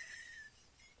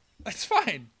 That's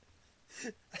fine.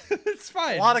 It's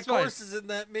fine. A lot of courses in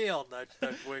that meal. Nudge,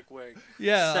 nudge, wink, wink.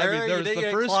 Yeah, Sarah, I mean, there's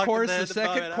the first course, the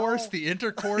second course, the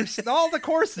intercourse, all the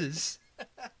courses.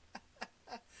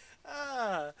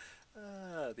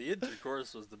 The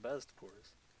intercourse was the best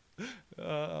course.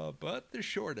 But the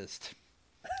shortest.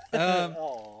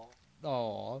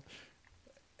 Aww.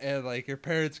 And like her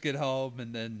parents get home,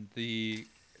 and then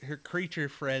her creature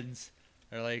friends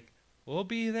are like, "We'll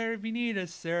be there if you need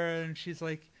us, Sarah." And she's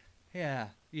like, "Yeah,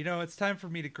 it's time for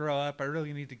me to grow up. I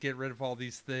really need to get rid of all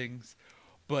these things."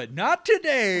 But not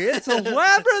today. It's a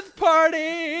Labyrinth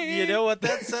party. You know what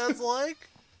that sounds like?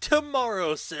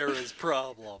 Tomorrow, Sarah's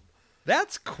problem.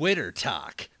 That's quitter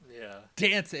talk. Yeah.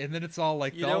 Dance, and then it's all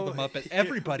like all the Muppet.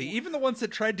 Everybody, even the ones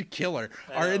that tried to kill her,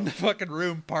 are in the fucking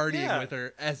room partying with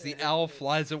her as the owl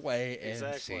flies away.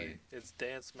 Exactly. It's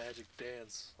dance, magic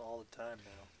dance all the time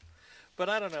now. But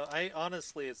I don't know.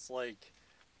 Honestly, it's like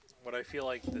what I feel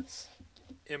like that's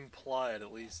implied,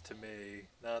 at least to me,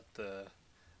 not the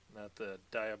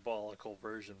diabolical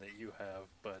version that you have,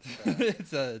 but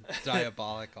it's a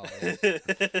diabolical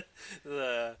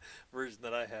the version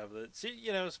that I have, that she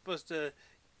is supposed to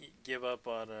give up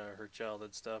on her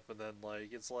childhood stuff, and then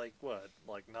like it's like what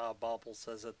Na Bobble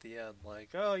says at the end, like,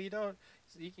 oh, you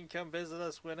can come visit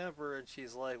us whenever, and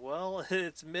she's like, well,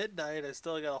 it's midnight, I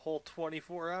still got a whole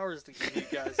 24 hours to give you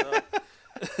guys up.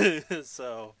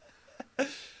 So,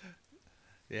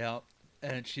 yeah,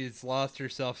 and she's lost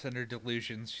herself in her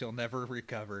delusions. She'll never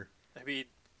recover. I mean,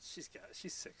 she's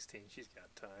 16. She's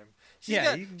got time.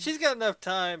 Yeah, She's got enough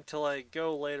time to like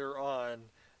go later on,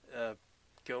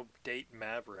 go date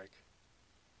Maverick.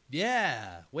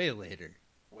 Yeah, way later.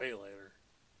 Way later.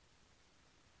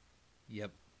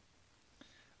 Yep.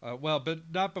 Well,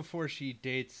 but not before she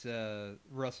dates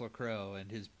Russell Crowe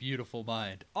and his beautiful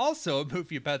mind. Also a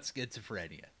movie about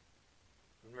schizophrenia.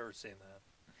 I've never seen that.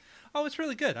 Oh, it's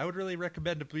really good. I would really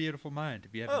recommend A Beautiful Mind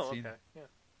if you haven't seen it. Yeah.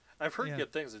 I've heard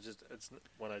good things. It's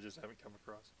one I just haven't come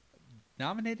across.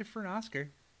 Nominated for an Oscar.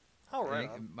 Oh, right.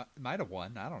 Might have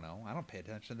won. I don't know. I don't pay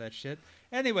attention to that shit.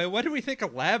 Anyway, what do we think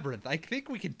of Labyrinth? I think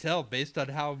we can tell based on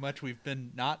how much we've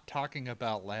been not talking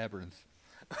about Labyrinth.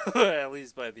 At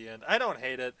least by the end. I don't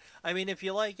hate it. I mean, if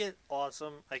you like it,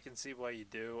 awesome. I can see why you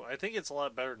do. I think it's a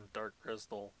lot better than Dark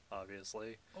Crystal,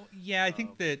 obviously. Oh, yeah, I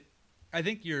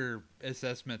think your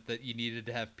assessment that you needed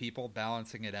to have people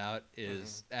balancing it out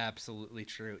is absolutely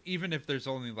true. Even if there's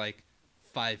only like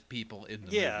 5 people in the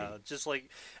movie. Yeah, just like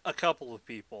a couple of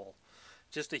people.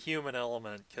 Just a human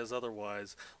element, because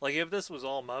otherwise, like if this was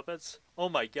all Muppets, oh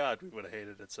my god, we would have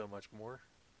hated it so much more.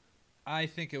 I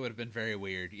think it would have been very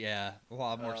weird. Yeah, a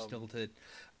lot more stilted.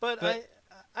 But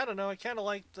I don't know. I kind of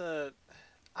like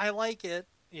I like it.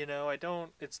 You know, I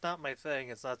don't. It's not my thing.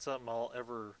 It's not something I'll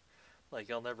ever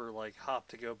like. I'll never like hop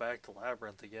to go back to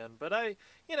Labyrinth again. But I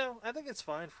think it's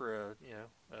fine for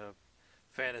a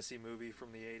fantasy movie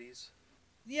from the '80s.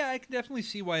 Yeah, I can definitely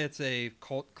see why it's a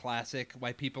cult classic.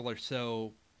 Why people are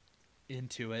so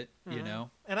into it. You know.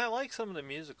 And I like some of the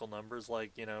musical numbers,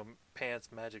 like Pants,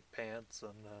 Magic Pants,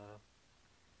 and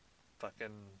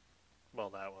fucking, well,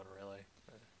 that one really.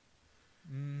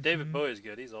 David Bowie's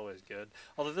good. He's always good.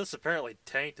 Although this apparently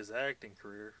tanked his acting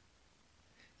career.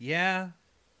 Yeah,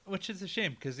 which is a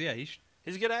shame because he's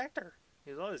a good actor.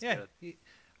 He's always good.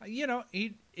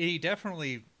 He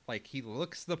definitely he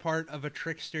looks the part of a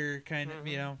trickster kind of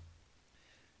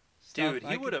stuff. Dude,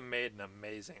 he would have made an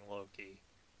amazing Loki.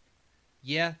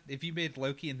 Yeah, if you made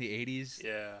Loki in the 80s,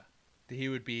 yeah, he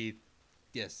would be.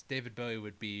 Yes, David Bowie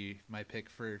would be my pick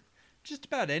for just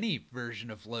about any version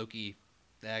of Loki,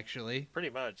 actually. Pretty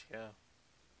much, yeah.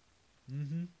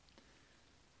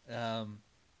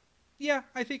 Yeah,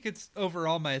 I think it's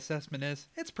overall my assessment is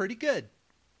it's pretty good,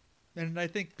 and I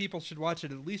think people should watch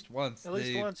it at least once. At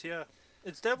least once, yeah.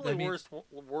 It's definitely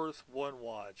worth one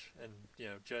watch, and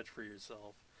judge for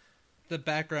yourself. The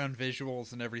background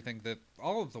visuals and everything,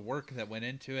 all of the work that went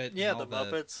into it. Yeah, the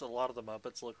Muppets. A lot of the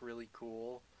Muppets look really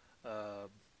cool.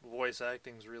 Voice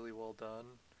acting's really well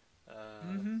done.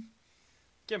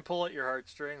 Can pull at your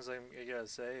heartstrings. I gotta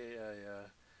say,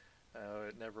 I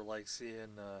never like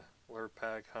seeing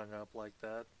Lurpak hung up like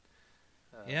that.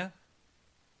 Yeah.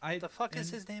 The fuck is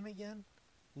his name again?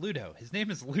 Ludo. His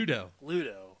name is Ludo.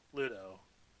 Ludo.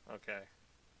 Okay.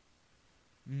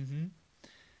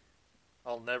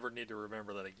 I'll never need to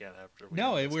remember that again after.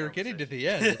 We're getting to the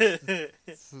end.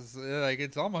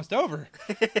 It's almost over.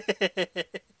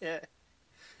 Yeah.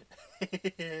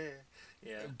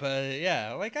 But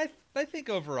yeah, I think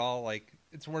overall,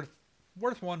 it's worth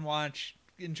one watch.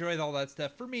 Enjoy all that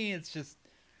stuff. For me, it's just,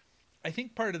 I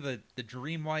think part of the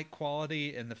dreamlike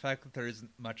quality and the fact that there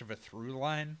isn't much of a through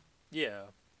line. Yeah.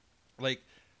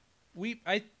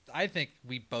 I think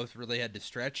we both really had to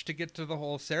stretch to get to the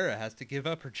whole Sarah has to give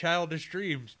up her childish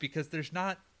dreams because there's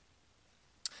not.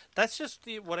 That's just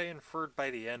what I inferred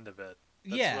by the end of it.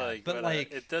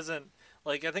 It doesn't.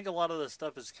 I think a lot of the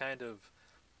stuff is kind of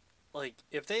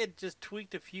if they had just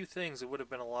tweaked a few things, it would have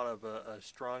been a lot of a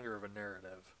stronger of a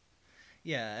narrative.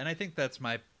 Yeah, and I think that's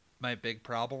my big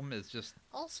problem is just.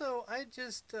 Also, I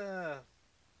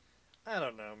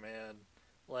don't know, man.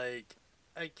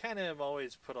 I kind of am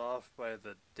always put off by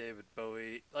the David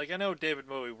Bowie. I know David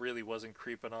Bowie really wasn't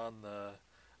creeping on the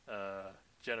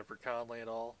Jennifer Connelly at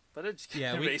all, but it just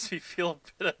makes me feel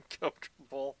a bit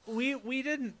uncomfortable. We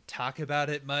didn't talk about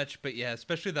it much, but yeah,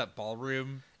 especially that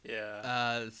ballroom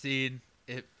scene,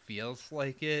 it feels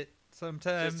like it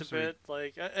sometimes. Just a bit,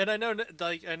 and I know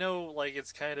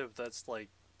it's kind of, that's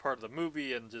part of the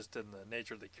movie and just in the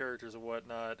nature of the characters and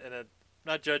whatnot, and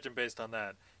not judging based on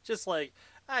that. Just man,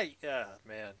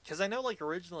 because I know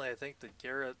originally I think that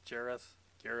Gareth,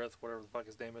 whatever the fuck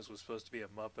his name is, was supposed to be a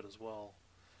Muppet as well.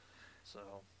 So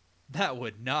that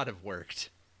would not have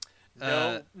worked.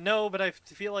 No, but I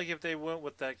feel like if they went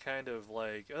with that kind of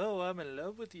oh, I'm in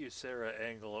love with you, Sarah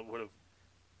angle, it would have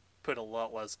put a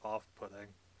lot less off-putting.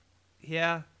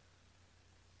 Yeah.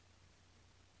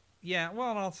 Yeah, well,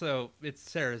 and also, it's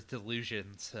Sarah's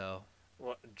delusion, so.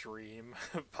 what dream,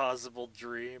 possible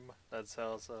dream. That's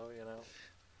how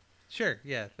Sure,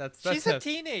 yeah, that's she's a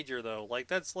teenager though. Like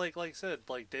that's like I said,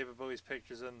 like David Bowie's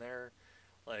pictures in there,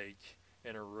 like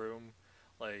in her room,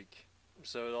 like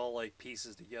so it all like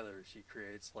pieces together. She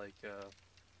creates like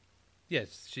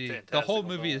yes, the whole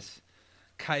movie is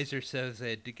Kaiser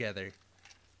Soze together,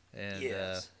 and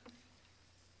yes.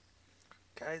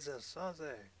 Kaiser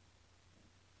Soze.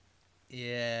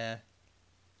 Yeah.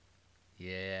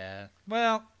 Yeah.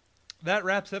 Well, that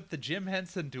wraps up the Jim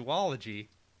Henson duology.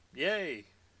 Yay.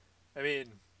 I mean,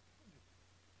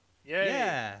 yay.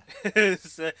 Yeah.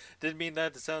 Didn't mean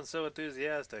that to sound so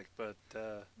enthusiastic, but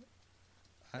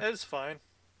it's fine.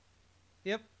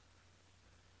 Yep.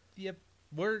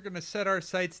 We're going to set our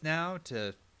sights now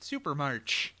to Super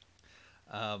March.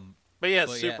 But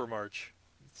yes, Super March.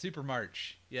 Super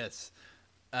March, yes.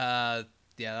 Yeah,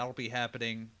 that'll be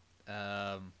happening.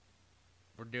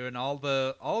 We're doing all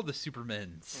the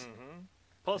Supermans. Mm-hmm.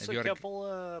 Plus a couple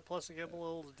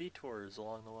little detours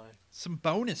along the way. Some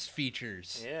bonus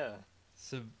features. Yeah.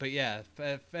 But yeah,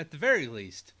 at the very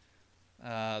least,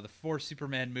 the 4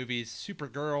 Superman movies,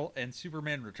 Supergirl and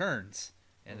Superman Returns,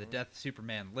 and The Death of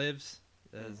Superman Lives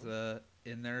is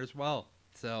in there as well.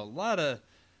 So a lot of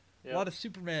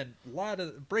Superman, a lot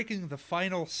of breaking the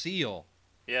final seal.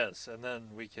 Yes, and then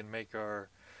we can make our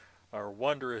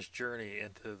wondrous journey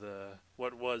into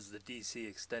what was the DC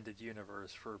Extended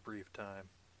Universe for a brief time.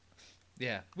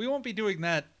 Yeah, we won't be doing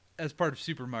that as part of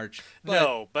Super March.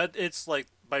 No, but it's like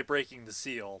by breaking the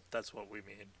seal, that's what we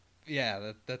mean.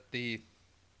 Yeah, that the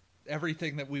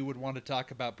everything that we would want to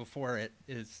talk about before it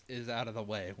is out of the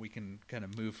way. We can kind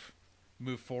of move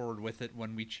forward with it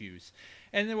when we choose.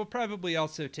 And then we'll probably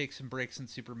also take some breaks in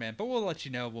Superman, but we'll let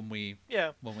you know when we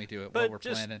do it, but what we're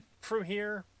just planning. From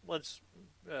here, let's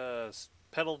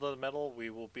pedal to the metal. We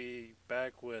will be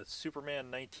back with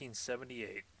Superman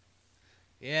 1978.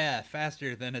 Yeah,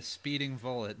 faster than a speeding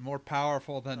bullet, more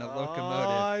powerful than a locomotive.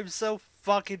 Oh, I'm so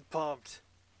fucking pumped.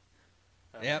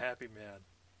 I'm a happy man.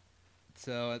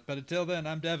 So, but until then,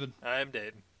 I'm Devin. I'm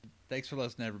Dayton. Thanks for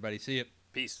listening, everybody. See you.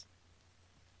 Peace.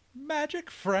 Magic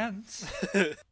friends.